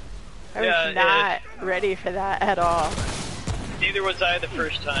 Yeah. I was not ready for that at all. Neither was I the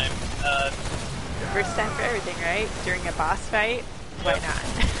first time. First time for everything, right? During a boss fight? Why not?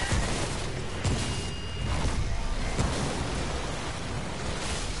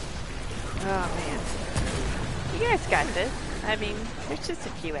 Oh man. You guys got this. I mean, there's just a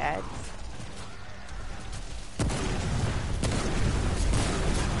few ads.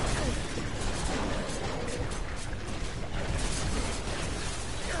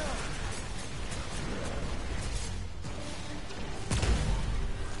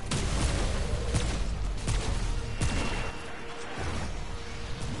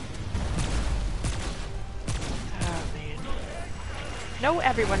 No,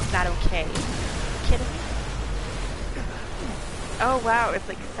 everyone's not okay. Are you kidding me? Oh wow, it's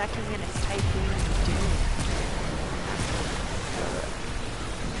like sucking in its typhoon of doom.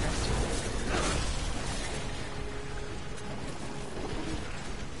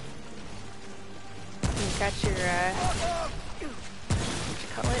 You got your, what you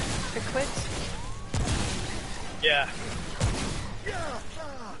call it? Equipped? Yeah.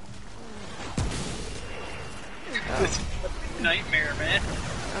 This nightmare, man.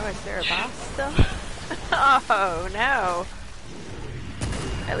 Oh, is there a boss still? Oh no.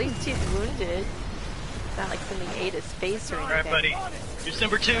 At least he's wounded. It's not like something ate his face or anything. Alright, buddy. Here's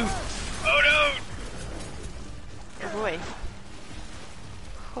number 2. Oh no! Oh boy.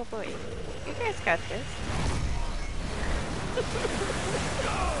 Oh boy. You guys got this.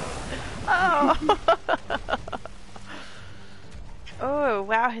 Oh! Oh,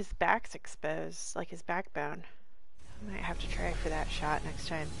 wow, his back's exposed. Like his backbone. I might have to try for that shot next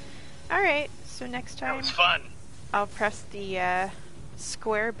time. Alright, so next time... That was fun. I'll press the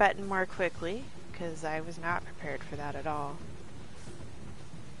square button more quickly, because I was not prepared for that at all.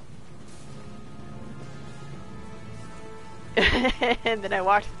 And then I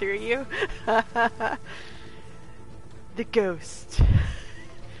walked through you. The ghost.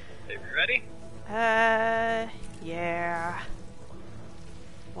 Okay, we ready? Yeah.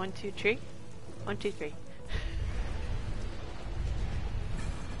 1, 2, 3. 1, 2, 3.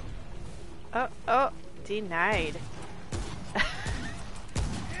 Oh, denied.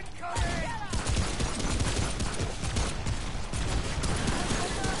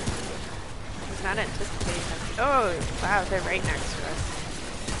 Was not anticipating that. Oh, wow, they're right next to us.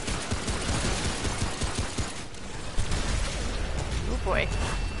 Oh boy.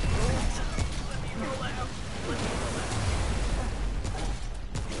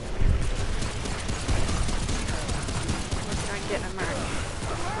 Let's not get a mark.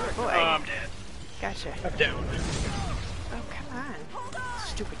 Oh boy. Oh, I'm dead. Gotcha. I'm down. Oh, come on.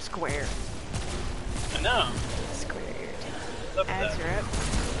 Stupid square. I know. Squared. Love Ads that. are up.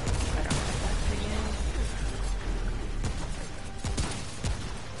 I don't know what that thing is.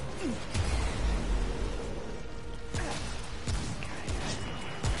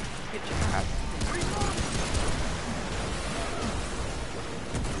 Good job.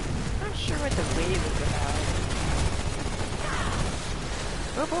 Not sure what the wave is about.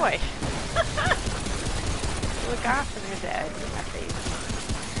 Oh boy. Look off and there's the edge of my face.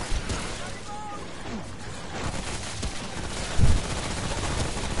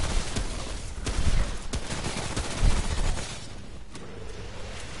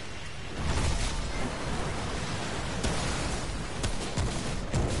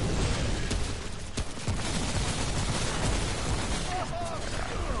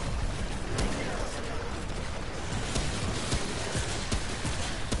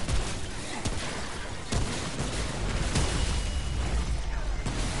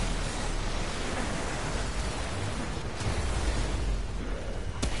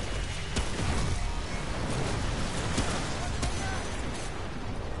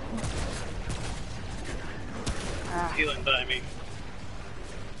 Healing by me.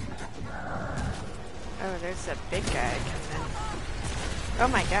 Oh, there's a big guy coming in. Oh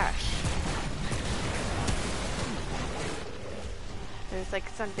my gosh. There's like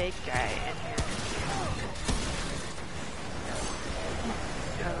some big guy in here.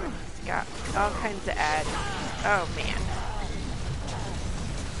 Oh, he's got all kinds of ads. Oh man.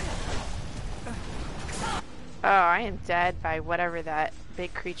 Oh, I am dead by whatever that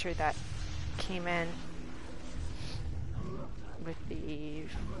big creature that came in with the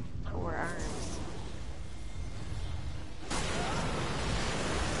 4 arms.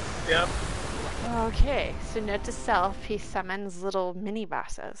 Yep. Okay, so note to self, he summons little mini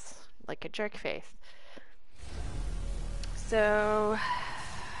bosses, like a jerk face. So,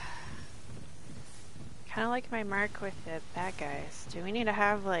 kind of like my mark with the bad guys. Do we need to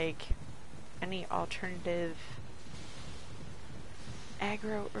have like any alternative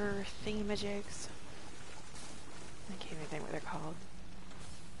aggro or thingamajigs? I can't even think what they're called.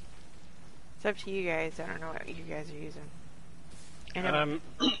 It's up to you guys. I don't know what you guys are using. I know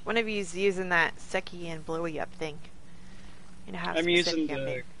one of you's using that sucky and blowy up thing. You know how I'm using specific I'm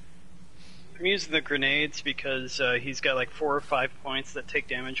being. I'm using the grenades because he's got like 4 or 5 points that take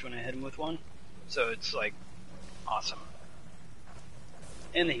damage when I hit him with one. So it's like awesome.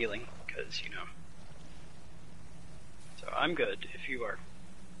 And the healing, because you know. So I'm good if you are.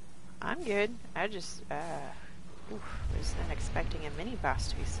 I'm good. I just was not expecting a mini boss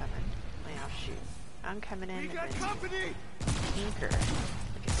to be summoned. Well, shoot. I'm coming in We got with company! Tinker,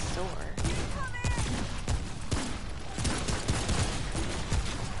 like a sword.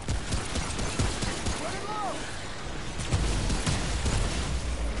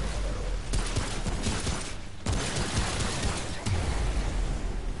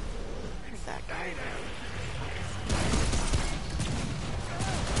 Where's that guy though?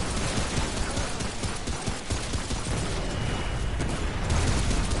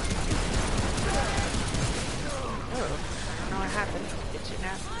 Oh, I don't know what happened. Did you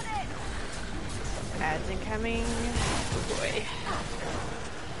know? Ads incoming. Oh boy.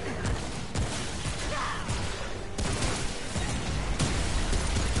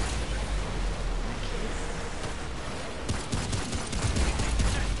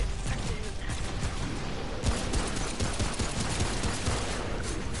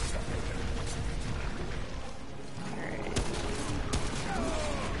 Alright.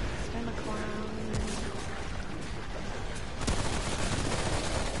 Spin a clown.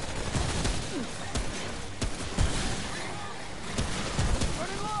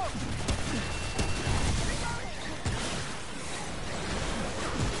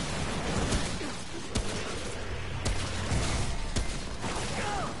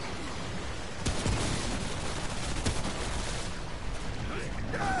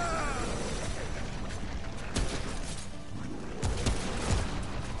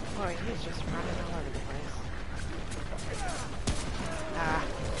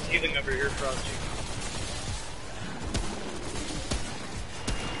 Healing over here, Frosty.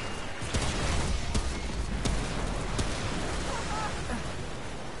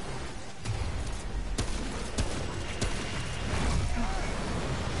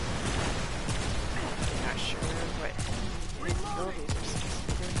 Not sure what these abilities are supposed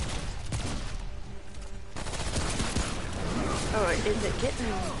to do. Oh, is it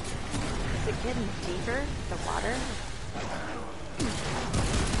getting deeper, the water?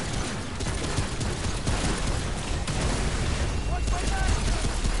 Oh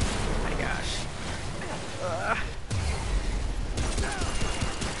my gosh. Ugh.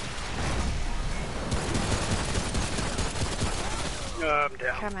 I'm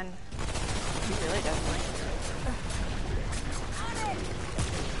down. Coming. He really doesn't like it.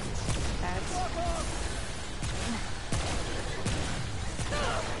 That's...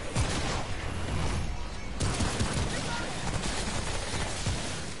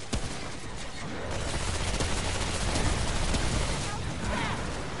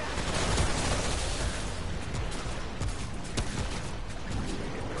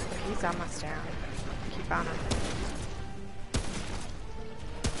 He's almost down. Keep on him.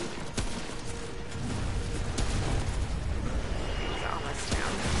 He's almost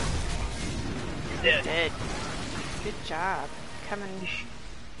down. Dead. Good. Good job. Coming.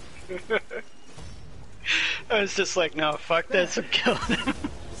 I was just like, no, fuck this, I'm killing him.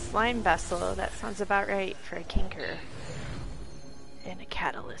 Slime vessel. That sounds about right for a kinker. And a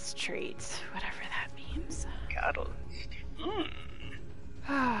catalyst trait. Whatever that means. Catalyst.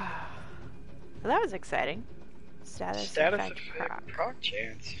 Well, that was exciting. Status effect proc. proc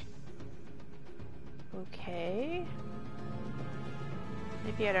chance. Okay.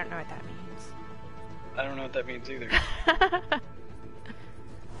 Maybe I don't know what that means. I don't know what that means either.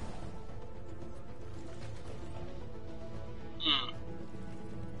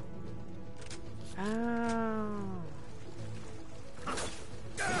 Oh.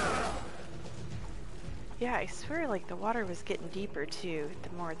 Yeah, I swear like the water was getting deeper too the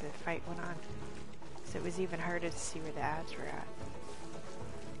more the fight went on. So it was even harder to see where the ads were at.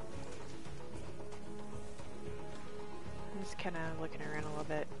 I'm just kind of looking around a little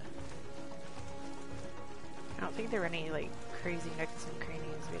bit. I don't think there were any like crazy nooks and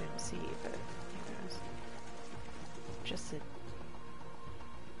crannies we didn't see, but who knows. Just a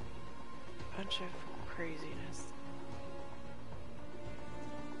bunch of craziness.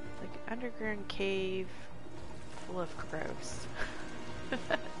 Like underground cave full of gross.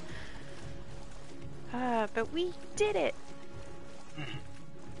 But we did it!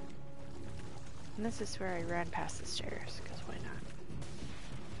 And this is where I ran past the stairs, because why not?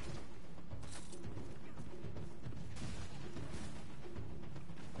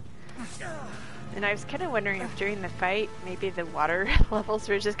 And I was kind of wondering if during the fight, maybe the water levels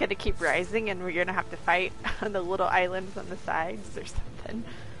were just going to keep rising and we're going to have to fight on the little islands on the sides or something.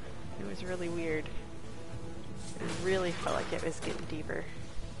 It was really weird. It really felt like it was getting deeper.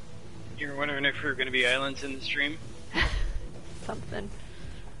 You were wondering if there were going to be islands in the stream? Something.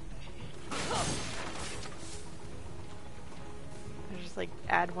 I just like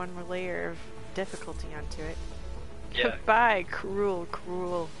add one more layer of difficulty onto it. Yeah. Goodbye, cruel,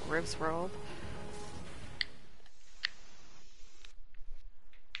 cruel Ribs World.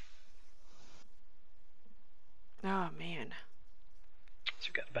 Oh man. So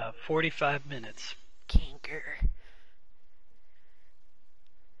we've got about 45 minutes. Kinker.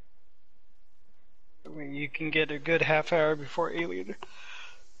 I mean, you can get a good half hour before Alien.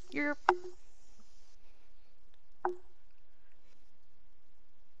 You're...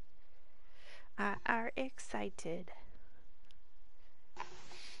 I are excited.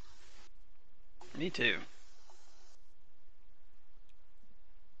 Me too.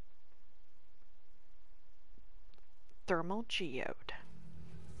 Thermal geode.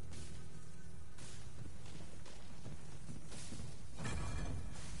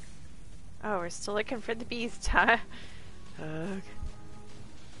 Oh, we're still looking for the beast, huh? Ugh.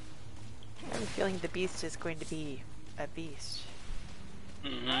 I have a feeling the beast is going to be a beast.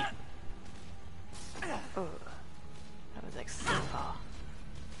 Mm-hmm. Oh, that was like snowball.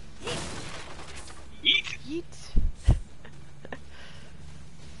 Yeet! Yeet.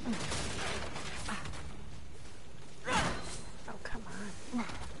 Oh, come on.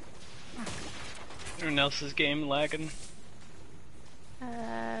 Anyone else's game lagging?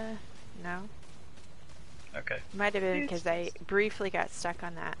 No. Okay. Might have been because I briefly got stuck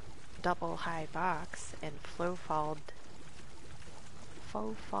on that double high box and falled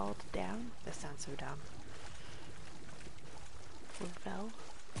down? That sounds so dumb. Flow fell.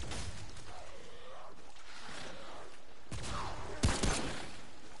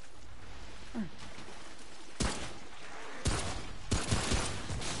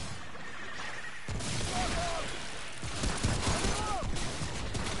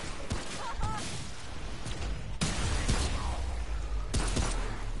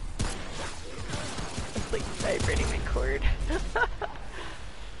 vibrating my cord.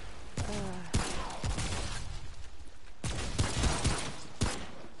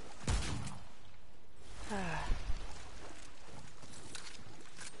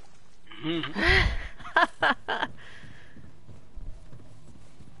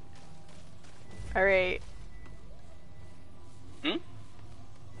 All right. Hmm?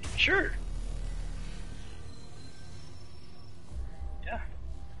 Sure. Yeah.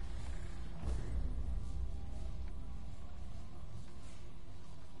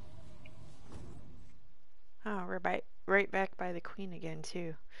 Oh, we're right back by the queen again,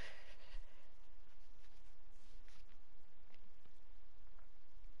 too.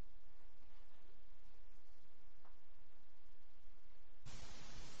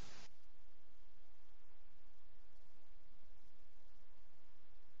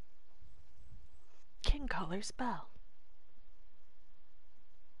 King Caller's Bell.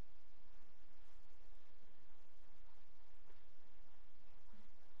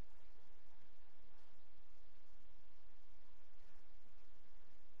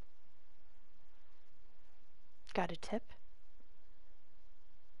 Got a tip?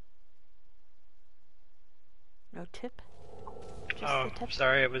 No tip? Just Oh, the tip?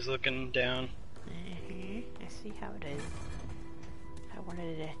 sorry, I was looking down. I see how it is. I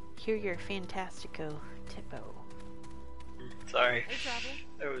wanted to hear your fantastico tippo. Sorry. Hey, Travel.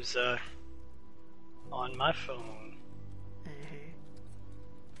 It was, on my phone.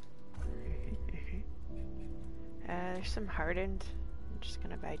 There's some hardened. I'm just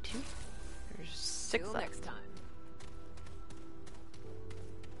gonna buy 2. There's 6 Till left. next time.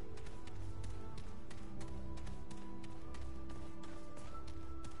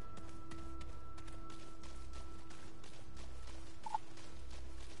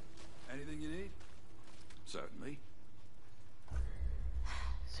 Anything you need? Certainly.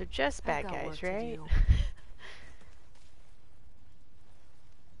 So just bad I've got work guys, to right? do.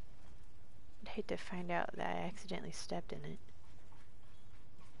 I'd hate to find out that I accidentally stepped in it.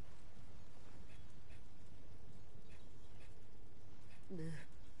 Ugh.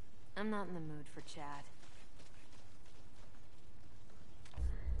 I'm not in the mood for chat.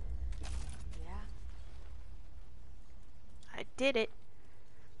 Yeah? I did it!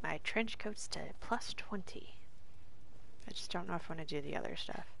 My trench coat's to plus 20. I just don't know if I want to do the other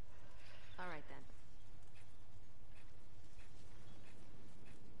stuff. Alright then.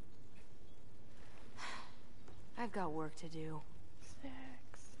 I've got work to do. 6,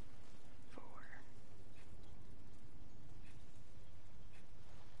 4.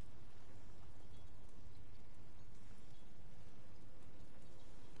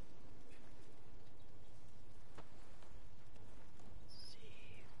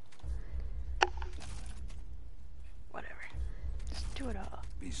 Whatever. Just do it all.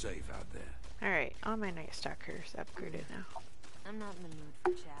 Be safe out there. Alright, all my Night Stalkers upgraded now. I'm not in the mood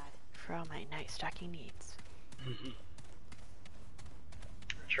for chat. For all my Night Stalking needs.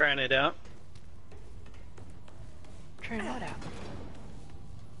 Trying it out. Trying what out?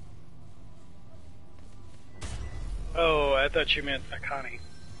 Oh, I thought you meant Akani.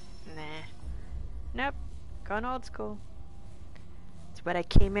 Nah. Nope. Going old school. It's what I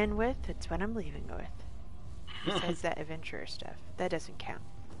came in with, it's what I'm leaving with. Besides that adventurer stuff. That doesn't count.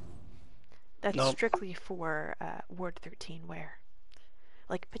 That's Nope. strictly for Ward 13 wear.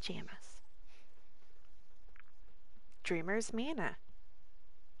 Like pajamas. Dreamer's Mana.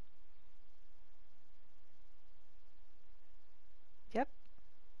 Yep.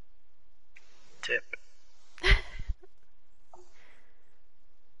 Tip.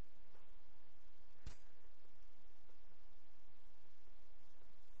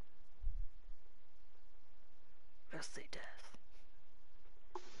 Mostly death.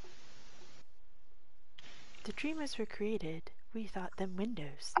 The dreamers were created. We thought them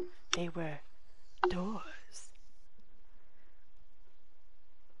windows. They were doors.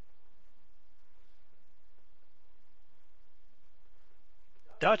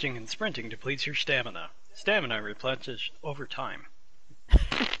 Dodging and sprinting depletes your stamina. Stamina replenishes over time.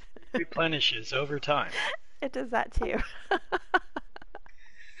 Replenishes over time. It does that too.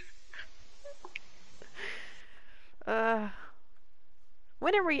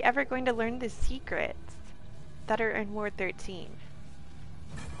 When are we ever going to learn the secrets that are in Ward 13?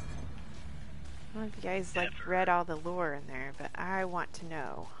 I don't know if you guys like read all the lore in there, but I want to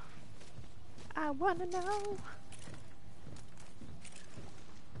know. I want to know.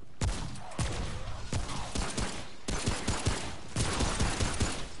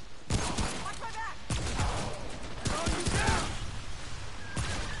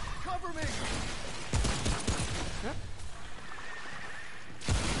 Cover me!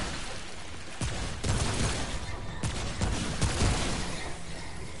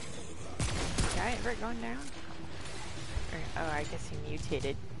 server going down? Or, oh, I guess he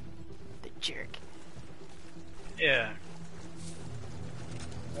mutated. The jerk. Yeah.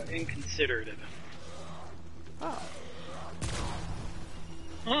 Inconsiderate of him. Oh.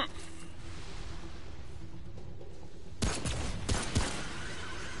 Mm.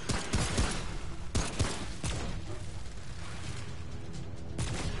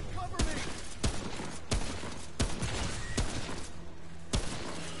 Cover me!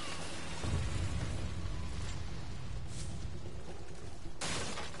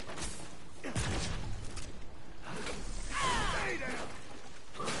 Stay down!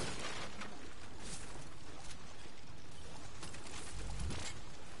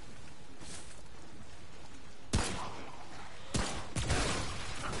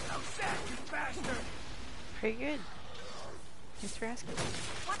 Sack, you bastard! Pretty good. Thanks for asking. So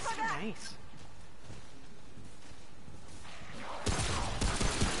nice.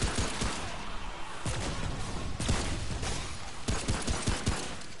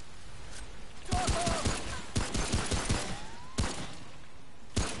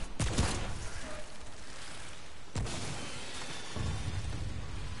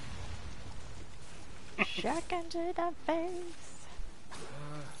 Shotgun to the face.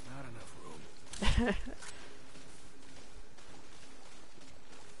 Not enough room. Let's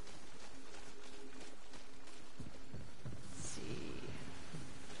see.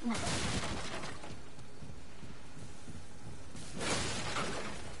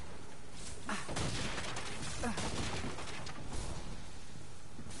 I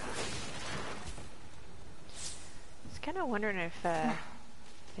was kind of wondering if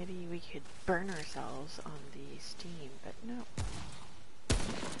maybe we could burn ourselves on the steam, but no.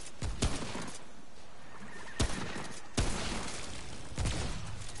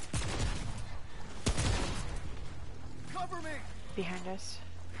 Cover me! Behind us.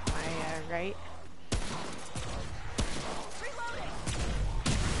 My right.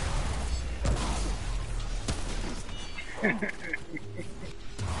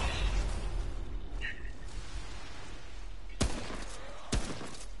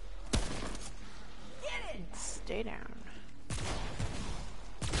 Stay down.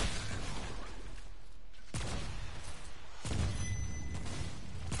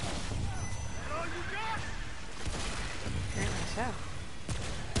 All you got? Apparently so.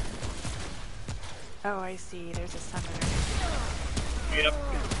 Oh, I see. There's a summoner. Yep.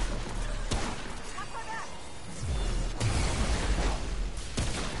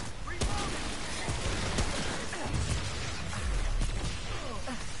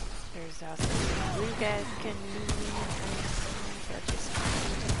 There's also you guys can just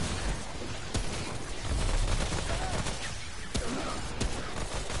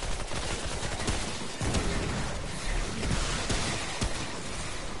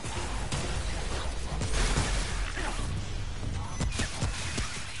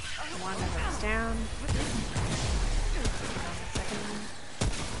one of them's down. Second.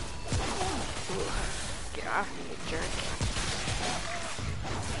 Ooh, get off me, you jerk.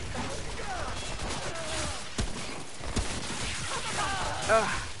 Oh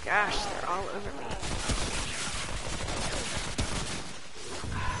gosh, they're all over me.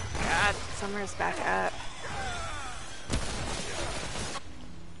 God, Summer's back up.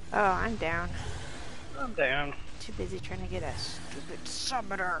 Oh, I'm down. I'm down. Too busy trying to get a stupid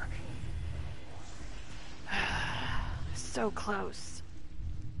summoner. So close.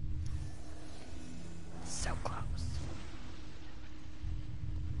 So close.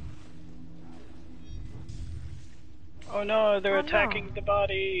 Oh no, they're Oh, attacking no. the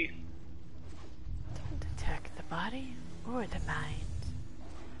body. Don't attack the body or the mind.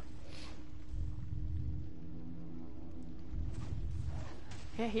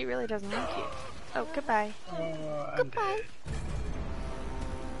 Yeah, he really doesn't like you. Oh, goodbye. Oh, I'm Goodbye. dead.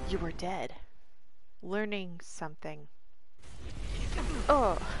 You were dead. Learning something.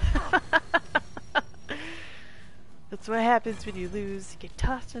 Oh. That's what happens when you lose. You get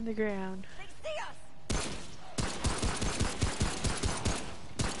tossed on the ground.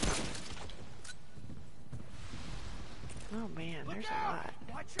 Oh man, there's a lot.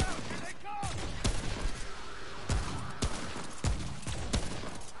 Watch out! Here they come!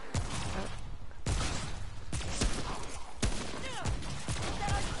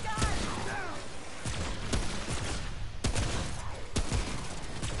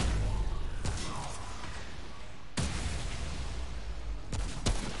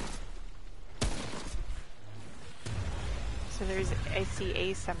 So there's, I see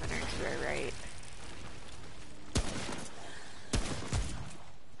a summoner to our right.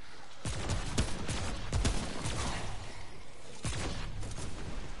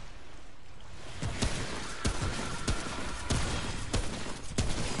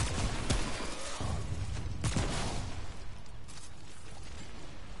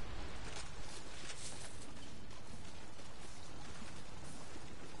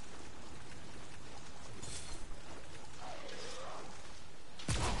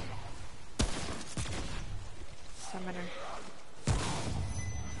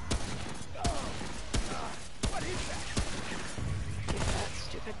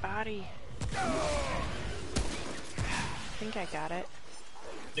 body. I think I got it.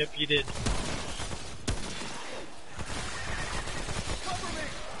 Yep, you did.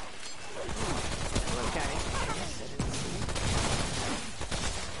 Hello, guys. I guess I didn't see.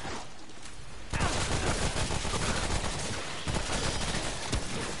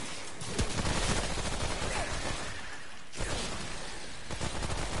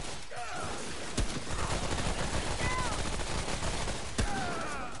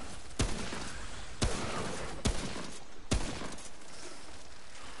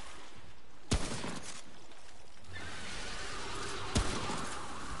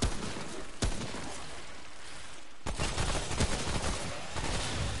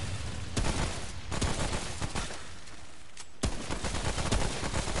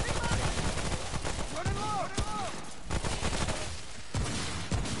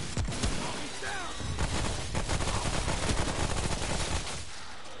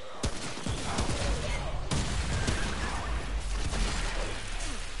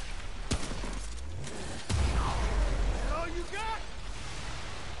 All you got?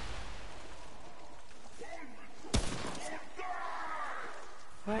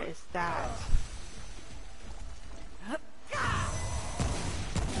 What is that?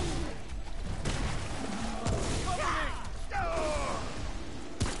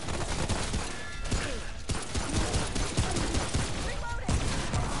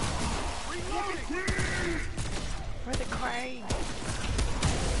 Where the crane?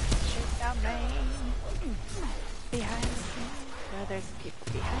 Chase down main. Behind us. No, there's people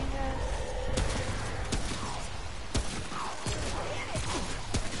behind us.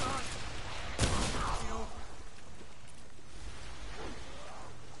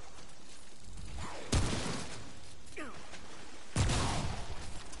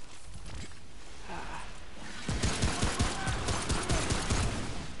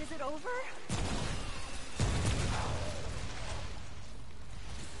 Is it over?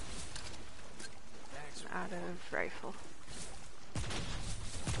 Out of rifle.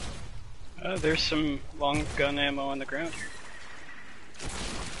 There's some long gun ammo on the ground.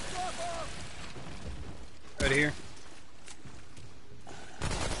 Right here.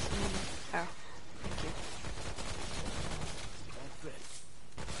 Oh, thank you.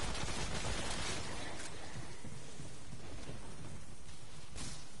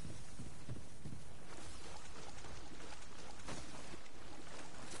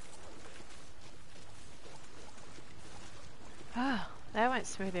 Oh, that went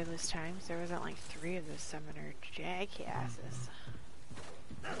smoother this time. So there wasn't like 3 of those summoner jackasses.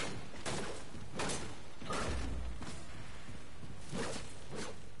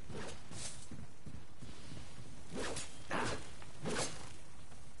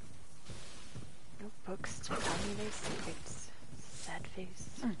 No books to tell me their secrets. Sad face.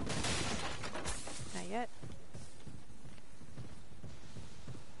 Not yet.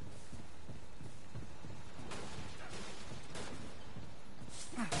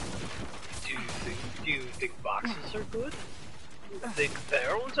 Do you think boxes are good? Do you think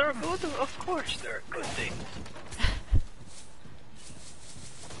barrels are good? Of course they're good things.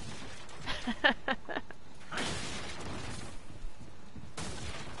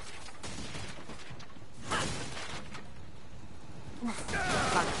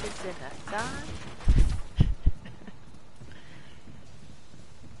 Boxes in the sun.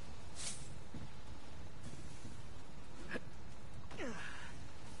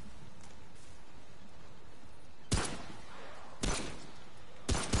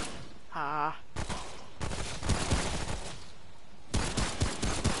 Ah.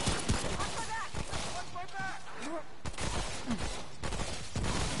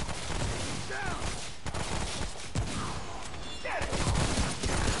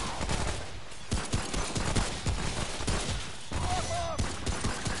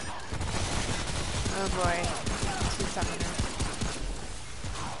 Oh boy. 2 summoners.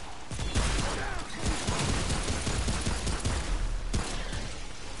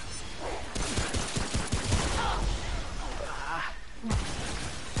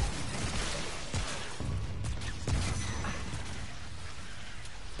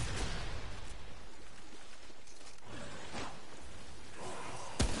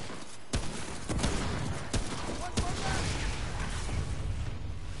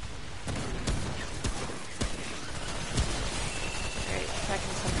 Alright,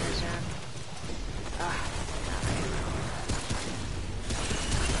 second summoner's down. Ah, not right.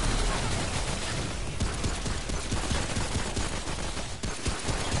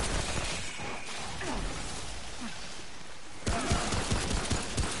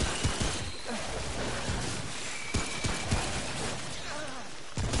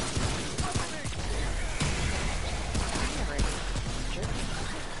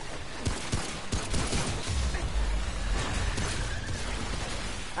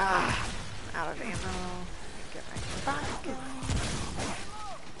 Ah, out of ammo. Get my back.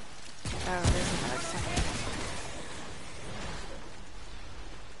 Oh, there's another second.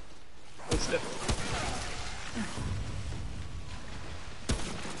 What's that?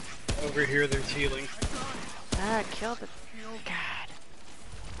 Over here, there's healing. Ah, kill the... God.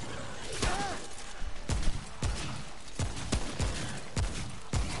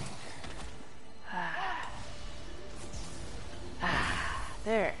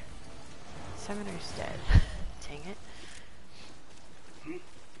 There. Summoner's dead. Dang it.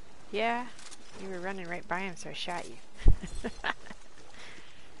 Yeah, you were running right by him, so I shot you.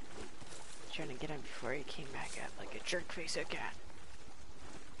 Trying to get him before he came back up like a jerk face again.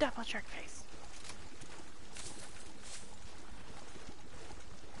 Double jerk face.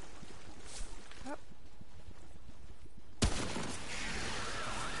 Oh.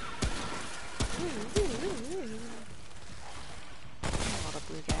 Little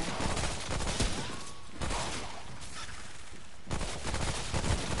blue guy.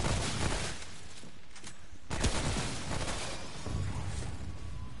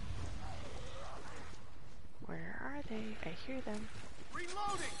 Where are they? I hear them.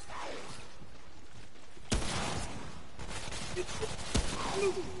 Reloading!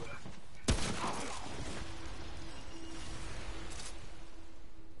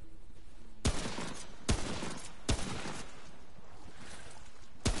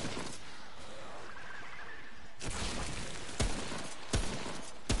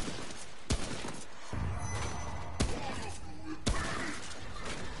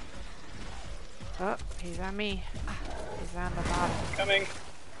 Oh, he's on me. He's on the bottom. Coming.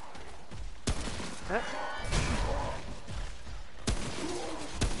 Oh.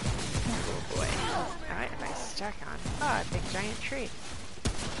 Oh boy. Alright, am I stuck on? Oh, a big giant tree.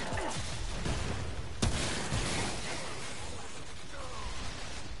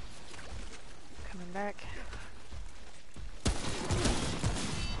 Coming back.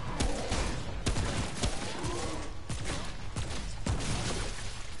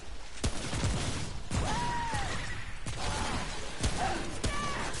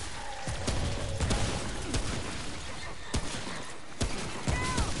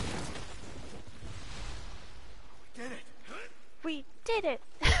 We did it!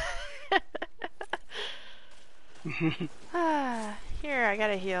 Ah, here, I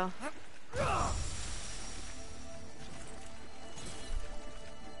gotta heal.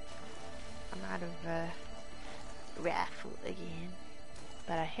 I'm out of raffle again.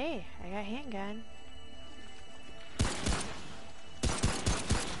 But hey, I got handgun.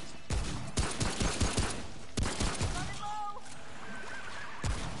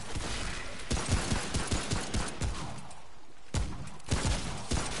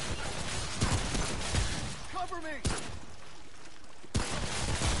 Cover me!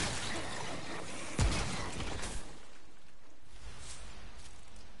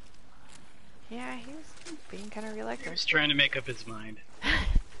 Yeah, he was being kind of He reluctant. was trying to make up his mind.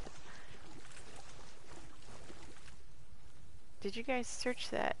 Did you guys search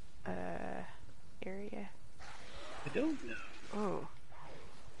that area? I don't know. Oh,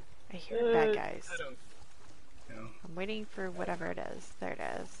 I hear bad guys. I don't know. I'm waiting for whatever it is. There it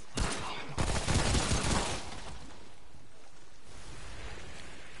is.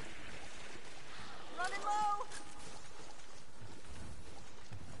 Running low!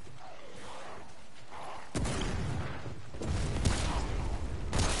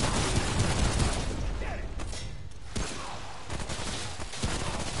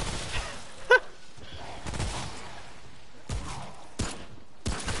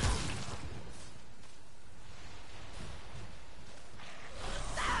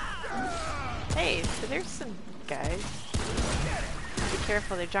 Hey, so there's some guys. Be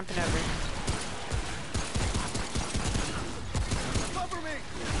careful, they're jumping over. Cover me!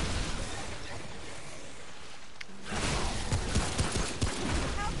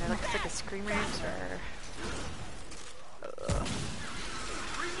 That looks like a screamer or... Ugh.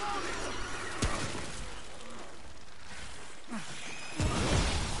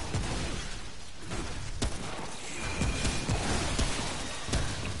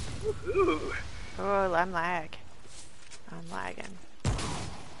 Ooh, Oh, I'm lagging.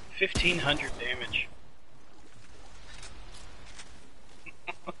 1,500 damage.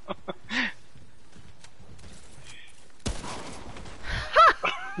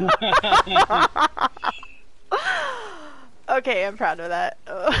 Okay, I'm proud of that.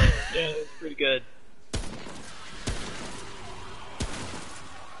 Yeah, that's pretty good.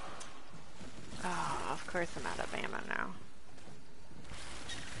 Oh, of course I'm out of ammo now.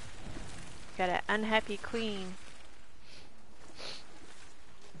 Got an unhappy queen.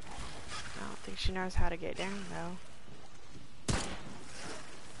 think she knows how to get down though.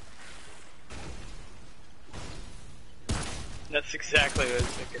 That's exactly what I was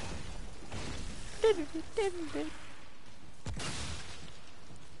thinking.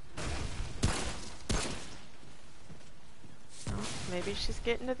 Oh, maybe she's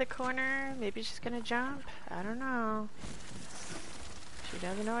getting to the corner. Maybe she's gonna jump. I don't know. She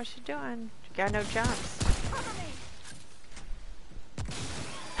doesn't know what she's doing. She got no jumps.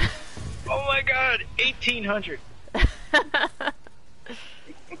 Oh my god, 1800.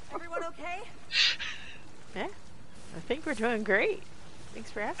 Everyone okay? Yeah, I think we're doing great. Thanks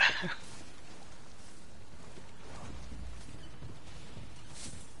for asking.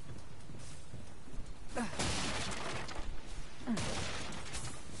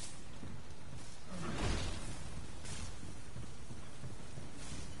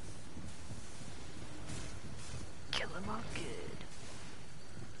 Kill him all good.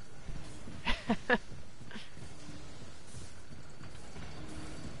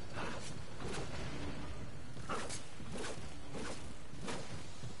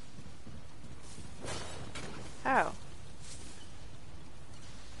 Oh.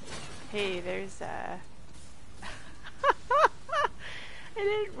 Hey, there's I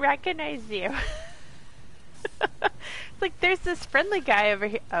didn't recognize you. It's like there's this friendly guy over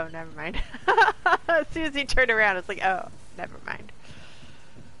here. Oh, never mind. As soon as he turned around, it's like, oh, never mind.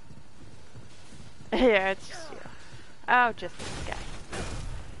 Yeah, it's just you. Oh, just this guy.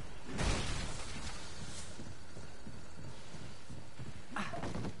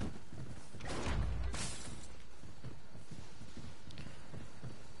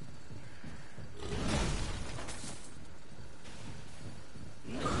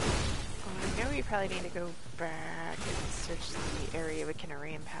 I know we probably need to go back and search the area we can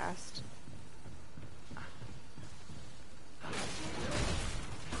ram past.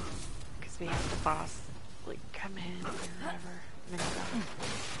 Because we have the boss, like, come in or whatever. Minute.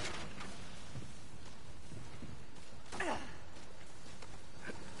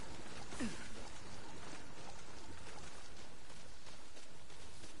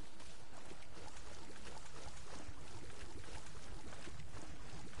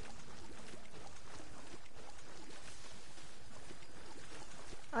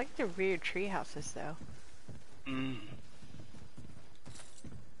 I like the weird tree houses though. Mm.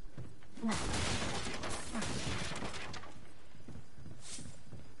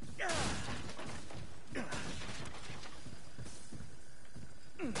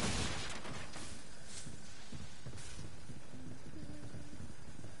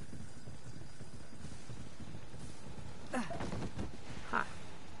 Huh.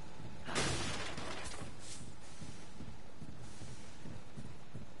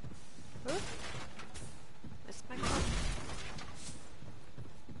 Ooh. Missed my call.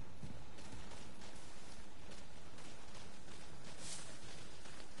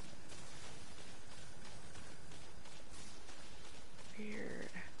 Weird.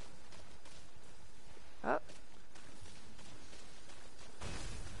 Oh.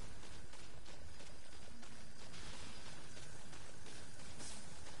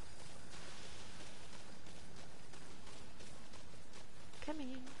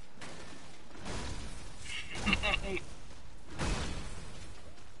 Coming.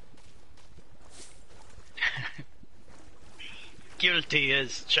 Guilty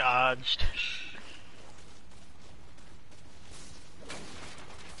as charged.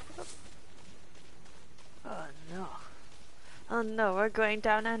 Oh no. Oh no, we're going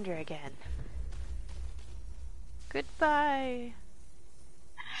down under again. Goodbye.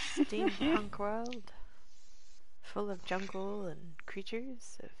 Steampunk world. Full of jungle and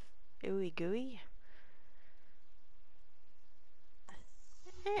creatures of ooey gooey.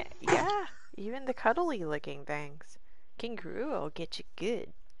 Yeah, even the cuddly looking things. Kangaroo will get you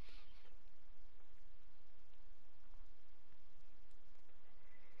good.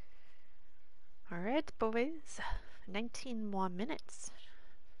 Alright, boys. 19 more minutes.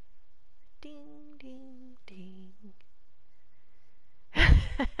 Ding, ding, ding. I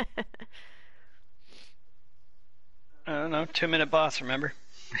don't know, 2-minute boss, remember?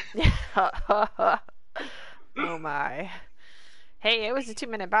 Oh my. Hey, it was a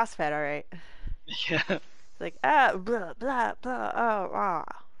 2-minute boss fight, alright. Yeah. It's like, blah, blah, blah, oh,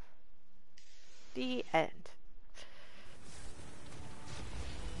 ah. The end.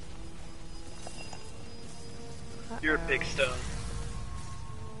 You're a big stone.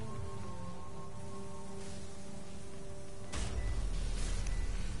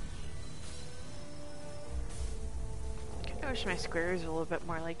 I wish my square was a little bit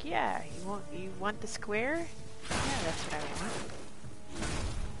more like, yeah, you want the square? Yeah, that's what I want.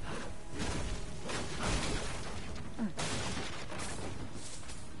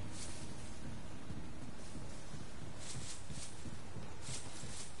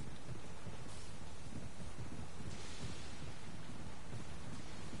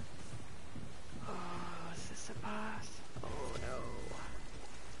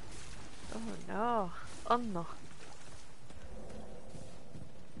 Oh no.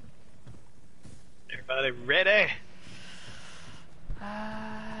 Everybody ready?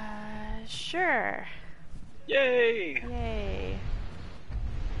 Sure. Yay! Yay.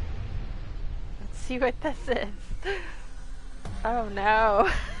 Let's see what this is. Oh no.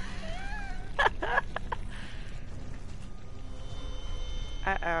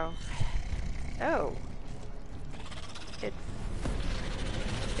 Uh-oh. Oh.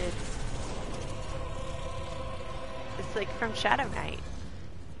 It's like from Shadow Knight.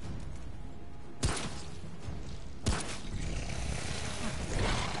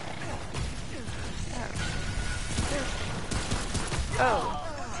 Oh.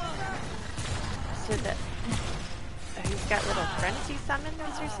 So that he's got little frenzy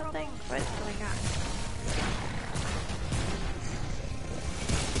summons or something? What is going on?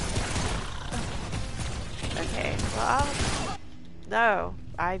 Okay, well, no,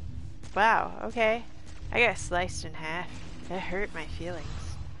 wow, okay. I got sliced in half. It hurt my feelings.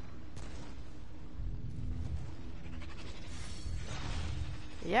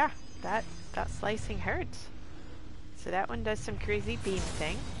 Yeah, that slicing hurts. So that one does some crazy beam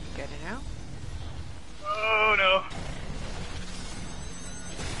thing. Good to know. Oh no!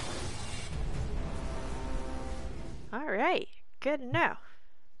 Alright, good to know.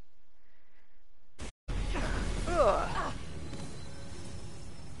 Ugh.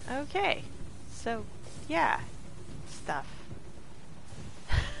 Okay, so yeah, stuff.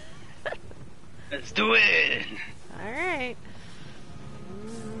 Let's do it! Alright.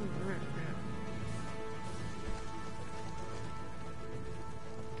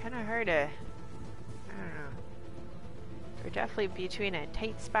 Kind of hard to, I don't know. We're definitely between a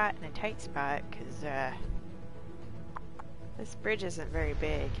tight spot and a tight spot, because this bridge isn't very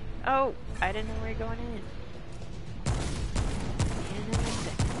big. Oh, I didn't know we were going in. And then I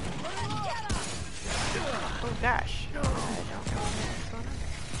said, oh gosh, I don't know what's going on.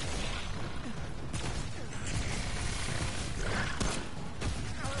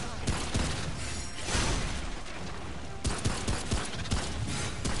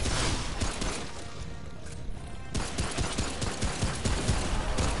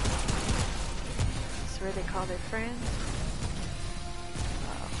 Where they call their friends.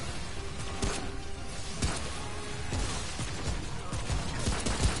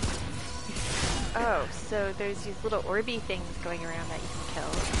 Oh, so there's these little orby things going around that you can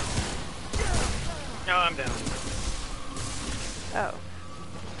kill. No, I'm down. Oh.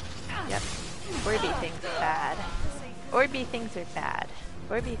 Yep. Orby things are bad. Orby things are bad.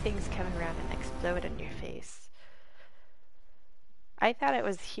 Orby things come around and explode on your face. I thought it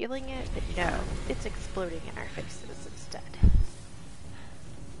was healing it, but no, it's exploding in our faces instead.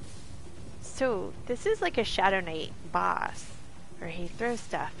 So, this is like a Shadow Knight boss, where he throws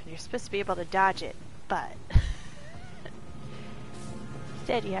stuff and you're supposed to be able to dodge it, but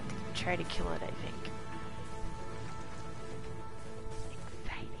instead you have to try to kill it, I think.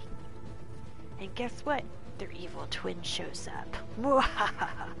 Exciting. And guess what? Their evil twin shows up.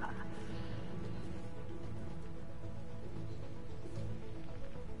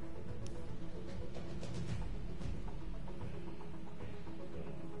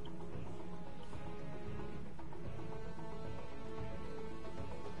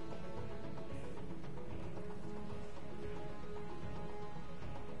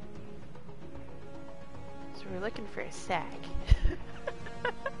 We're looking for a sack.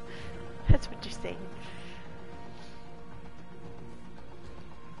 That's what you're saying.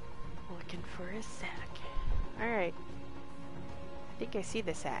 Looking for a sack. Alright. I think I see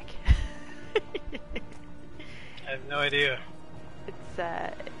the sack. I have no idea. It's,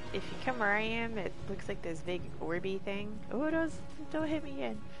 if you come where I am, it looks like this big orby thing. Oh, don't hit me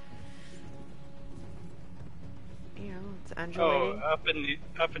again. You know, it's undulating. Oh,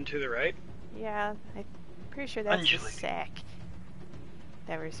 up and to the right? Yeah, I'm pretty sure that's the sack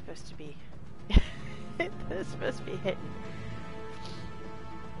that we're supposed to be. That's supposed to be hitting.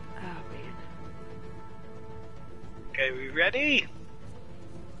 Oh man. Okay, we ready?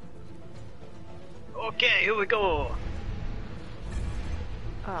 Okay, here we go.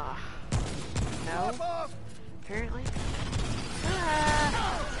 Oh. No? Apparently.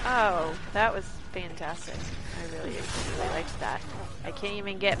 Oh, that was fantastic. I really liked that. I can't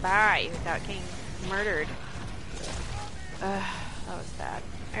even get by without getting murdered. That was bad.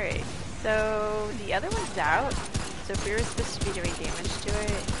 Alright, so the other one's out. So if we were supposed to be doing damage to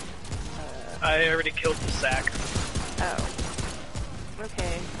it... I already killed the sack. Oh.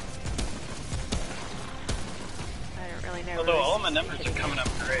 Okay. I don't really know. Although all my numbers are coming up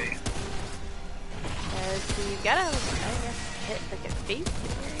gray. So you gotta, I guess, hit like a face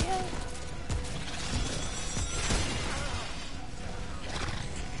area.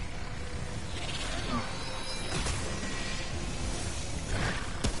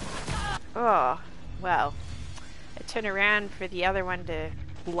 Oh, well. I turn around for the other one to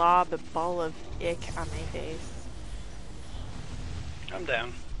blob a ball of ick on my face. I'm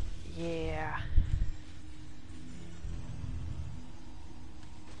down. Yeah.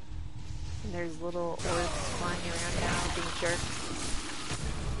 And there's little orbs flying around now, being jerks.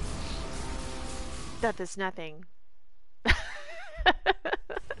 That is nothing.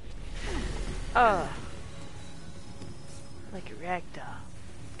 Oh. Like a ragdoll.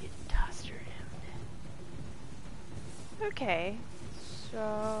 Getting tossed around. Okay.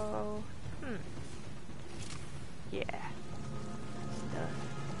 So... Yeah. Stuff.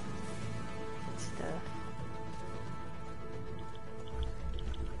 Good stuff.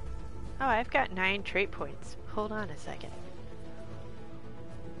 Oh, I've got 9 trait points. Hold on a second.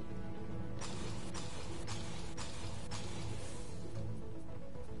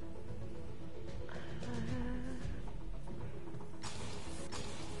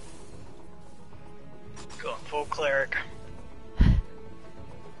 Going full cleric.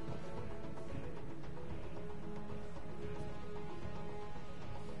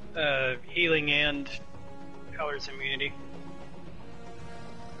 Healing and Howler's immunity.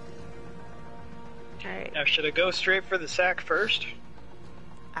 Alright. Now, should I go straight for the sack first?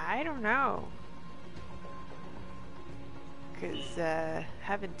 I don't know. Because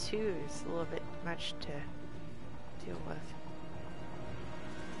having 2 is a little bit much to deal with.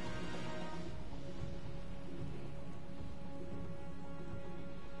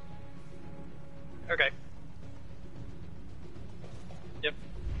 Okay. Yep.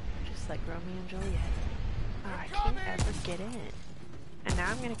 Just like Romeo and Juliet. Oh, I can't ever get in. And now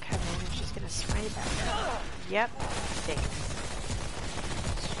I'm gonna come in and she's gonna smite back up. Yep. Thanks.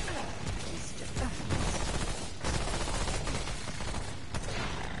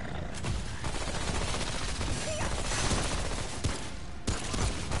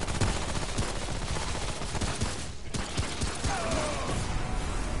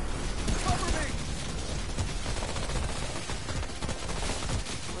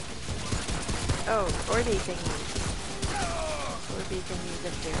 Oh, Orby thingies. Orby thingies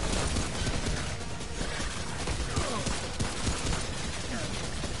up there.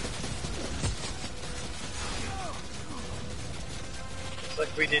 Looks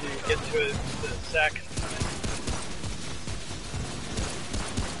like we didn't get to the sack.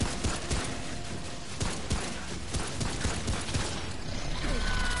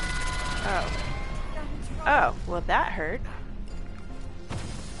 Oh. Oh, well that hurt.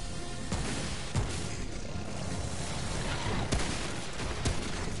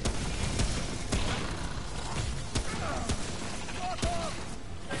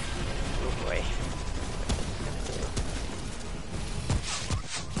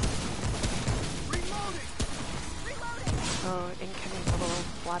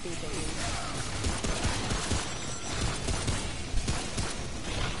 Blobby baby.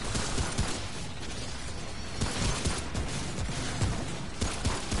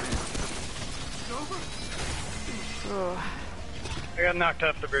 Oh. I got knocked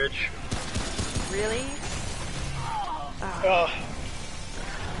off the bridge. Really? Oh.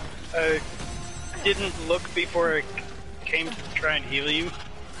 I didn't look before I came to try and heal you.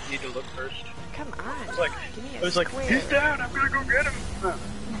 You need to look first. Come on. Give me a square. He's down, I'm gonna go get him. Huh.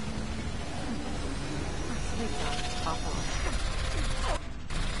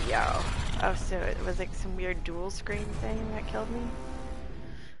 Yo. Oh, so it was like some weird dual screen thing that killed me?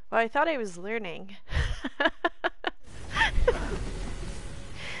 Well, I thought I was learning.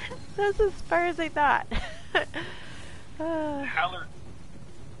 That's as far as I thought. Howler.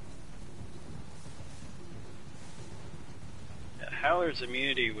 Yeah, Howler's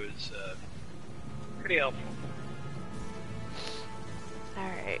immunity was pretty helpful.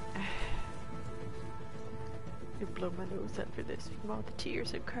 Alright. You blow my nose up for this from all the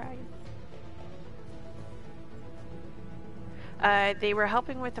tears I'm crying. They were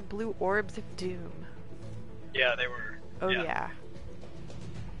helping with the blue orbs of doom. Yeah, they were. Oh yeah.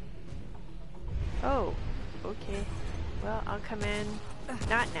 Oh, okay. Well, I'll come in.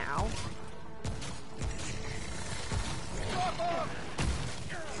 Not now.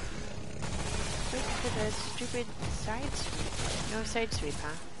 Wait for the stupid side sweep. No side sweep,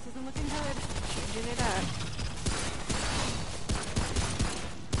 huh? This isn't looking good. Changing it up.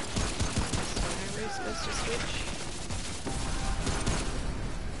 So whenever you're supposed to switch.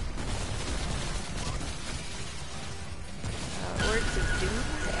 Orbs of Doom,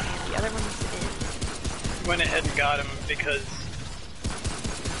 and the other one's in. Went ahead and got him because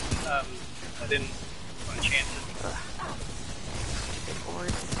I didn't want to chance it. Stupid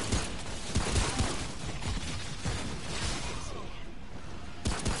orbs. Let's see.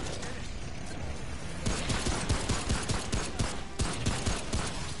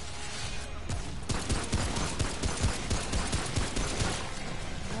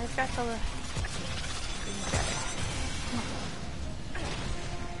 fella. Green guy.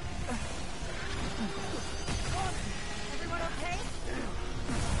 Everyone okay?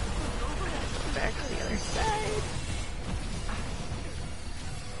 Back to the other side.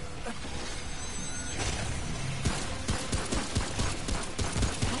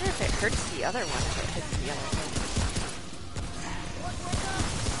 I wonder if it hurts the other one if it hits the other one.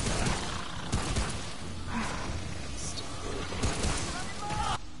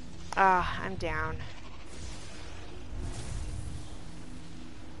 Ah, I'm down.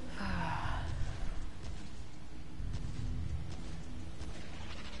 Oh.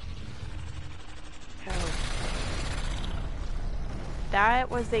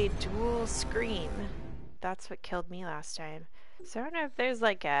 That was a dual scream. That's what killed me last time. So I don't know if there's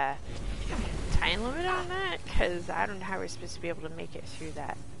like a time limit on that, because I don't know how we're supposed to be able to make it through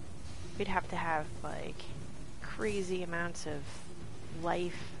that. We'd have to have like crazy amounts of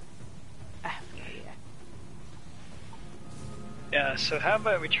life. I have no idea. Yeah, so how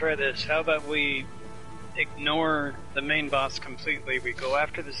about we try this? How about we ignore the main boss completely? We go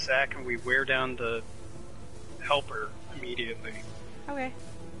after the sack and we wear down the helper immediately. Okay,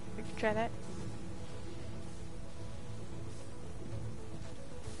 we can try that.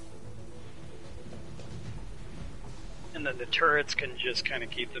 And then the turrets can just kind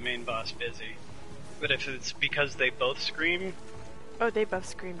of keep the main boss busy. But if it's because they both scream... Oh, they both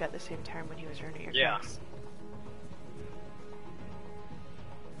screamed at the same time when he was running across. Yeah.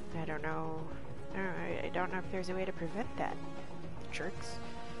 I don't know. I don't know if there's a way to prevent that. Jerks.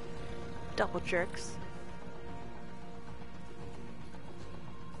 Double jerks.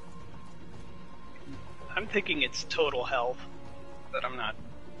 I'm thinking it's total health, but I'm not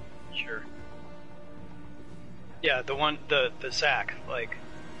sure. Yeah, the sack, like,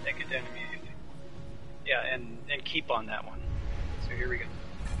 take it down immediately. Yeah, and keep on that one. So here we go.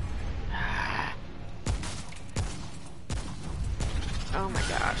 Oh my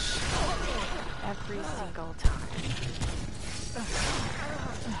gosh. Every single time.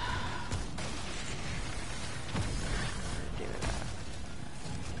 Do that.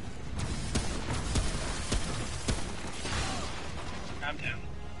 I'm down.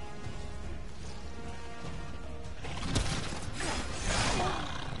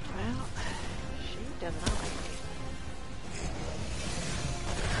 Well, she does not like me.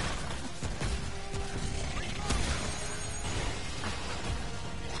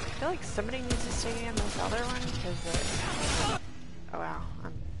 I feel like somebody needs to stay on this other one because oh wow,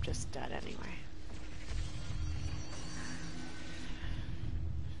 I'm just dead anyway.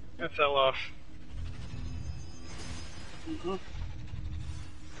 I fell off. Mm-hmm.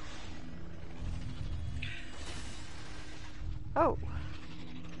 Oh.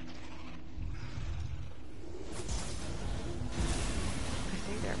 I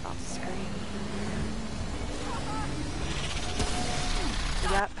think they're about to scream.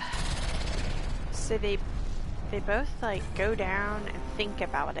 Yep. So they both like go down and think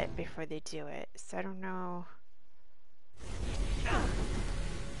about it before they do it. So I don't know.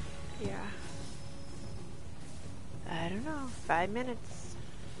 Yeah. I don't know. 5 minutes.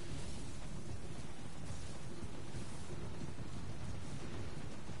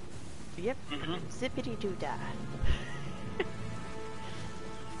 Yep. Zippity doo dah.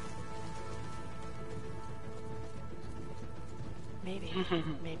 Maybe.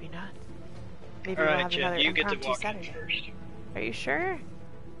 Maybe not. Maybe we'll Alright, have Jen, another you get to impromptu walk in Saturday. first. Are you sure?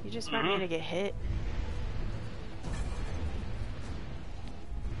 You just want me to get hit?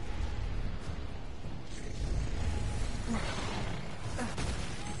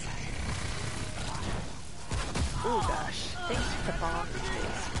 Oh gosh. Thanks for the bomb, you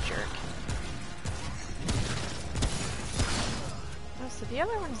jerk. Oh, so the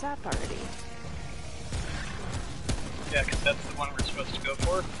other one's up already. Yeah, because that's the one we're supposed to go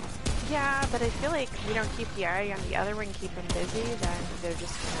for. Yeah, but I feel like we don't keep the eye on the other one, keep them busy, then they're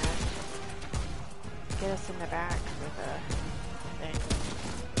just gonna get us in the back with a thing.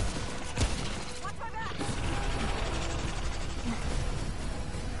 Watch my back!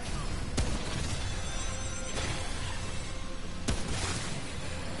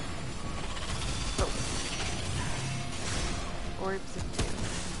 Oh. Orbs of doom.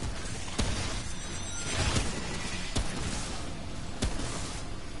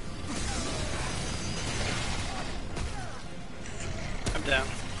 I'm down.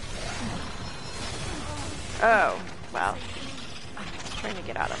 Oh, well. Trying to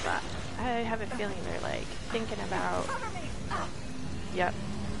get out of that. I have a feeling they're like thinking about. Yep.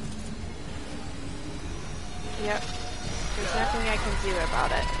 Yep. There's nothing I can do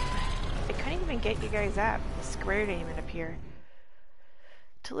about it. I couldn't even get you guys up. The square didn't even appear.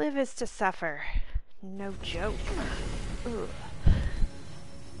 To live is to suffer. No joke. Ugh.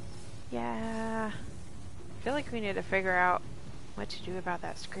 Yeah. I feel like we need to figure out what to do about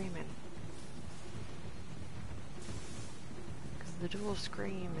that screaming. Because the dual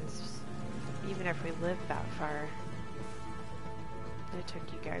scream is, even if we live that far, it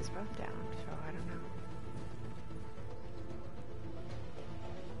took you guys both down, so I don't know.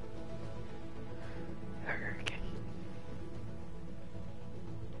 Okay.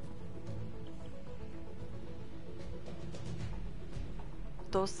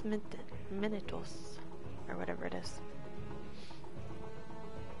 Dos minutos, or whatever it is.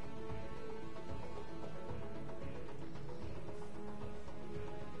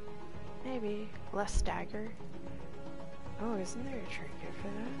 Maybe less stagger. Oh, isn't there a trinket for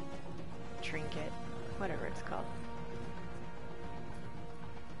that? Trinket, whatever it's called.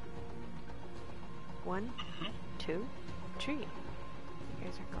 1, 2, 3. You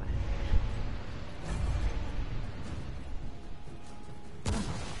guys are going.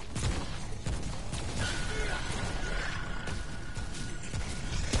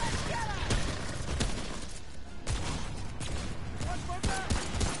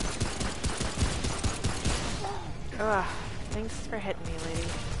 Ugh, thanks for hitting me, lady.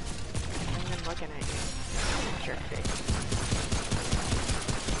 I'm even looking at you. Jerk face.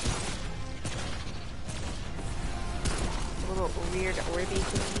 Little weird orby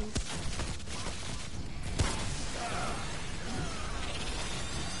things.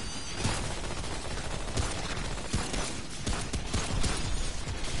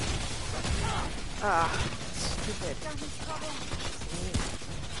 Ah, stupid.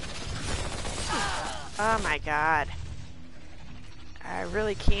 Oh my god. I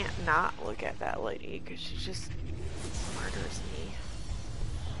really can't not look at that lady because she just murders me.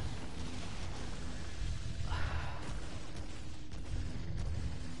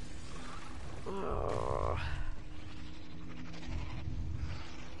 Oh.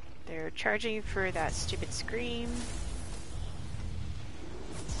 They're charging for that stupid scream.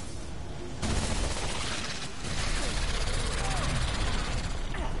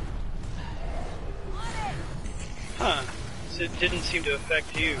 Huh. So it didn't seem to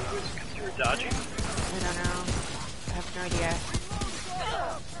affect you. Was it because you were dodging? I don't know. I have no idea.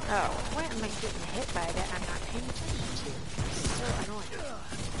 Oh, why am I getting hit by that I'm not paying attention to? It's so annoying.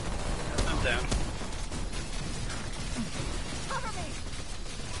 I'm down.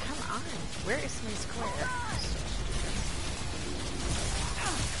 Come on, where is my square?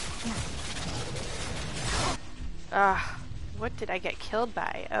 Ah, what did I get killed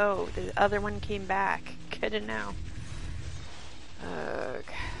by? Oh, the other one came back. Good to know. Ugh.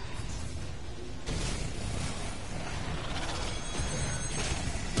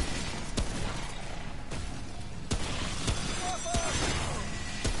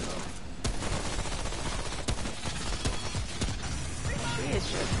 She is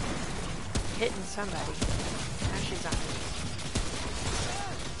just hitting somebody. Now she's on me.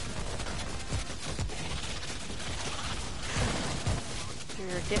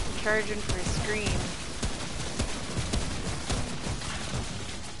 You're getting charging for a scream.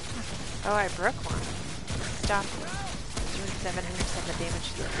 Oh, I broke one. Stop it. Doing 707 damage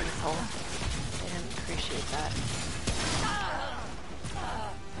to the freeze-hole. Didn't appreciate that.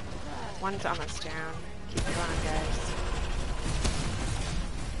 One's almost down. Keep it on, guys.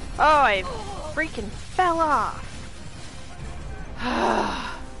 Oh, I freaking fell off!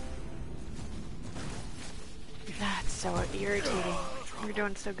 That's so irritating. You're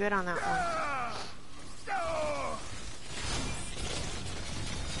doing so good on that one.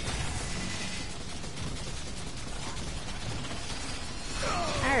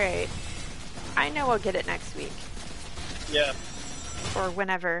 Alright. I know we'll get it next week. Yeah. Or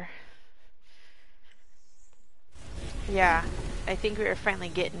whenever. Yeah. I think we were finally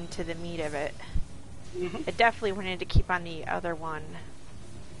getting to the meat of it. I definitely wanted to keep on the other one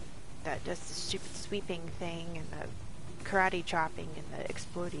that does the stupid sweeping thing and the karate chopping and the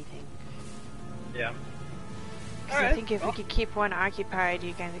explodey thing. Yeah. Because I think if we could keep one occupied,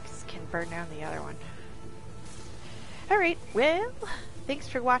 you guys can burn down the other one. Alright, well, thanks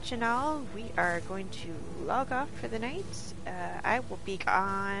for watching all. We are going to log off for the night. I will be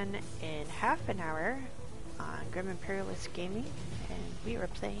on in half an hour on Grim Imperialist Gaming, and we are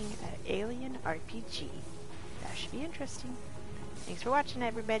playing Alien RPG. That should be interesting. Thanks for watching,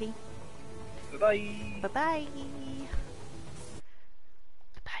 everybody. Bye-bye. Bye-bye.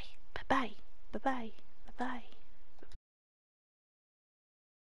 Bye-bye. Bye-bye. Bye-bye. Bye-bye.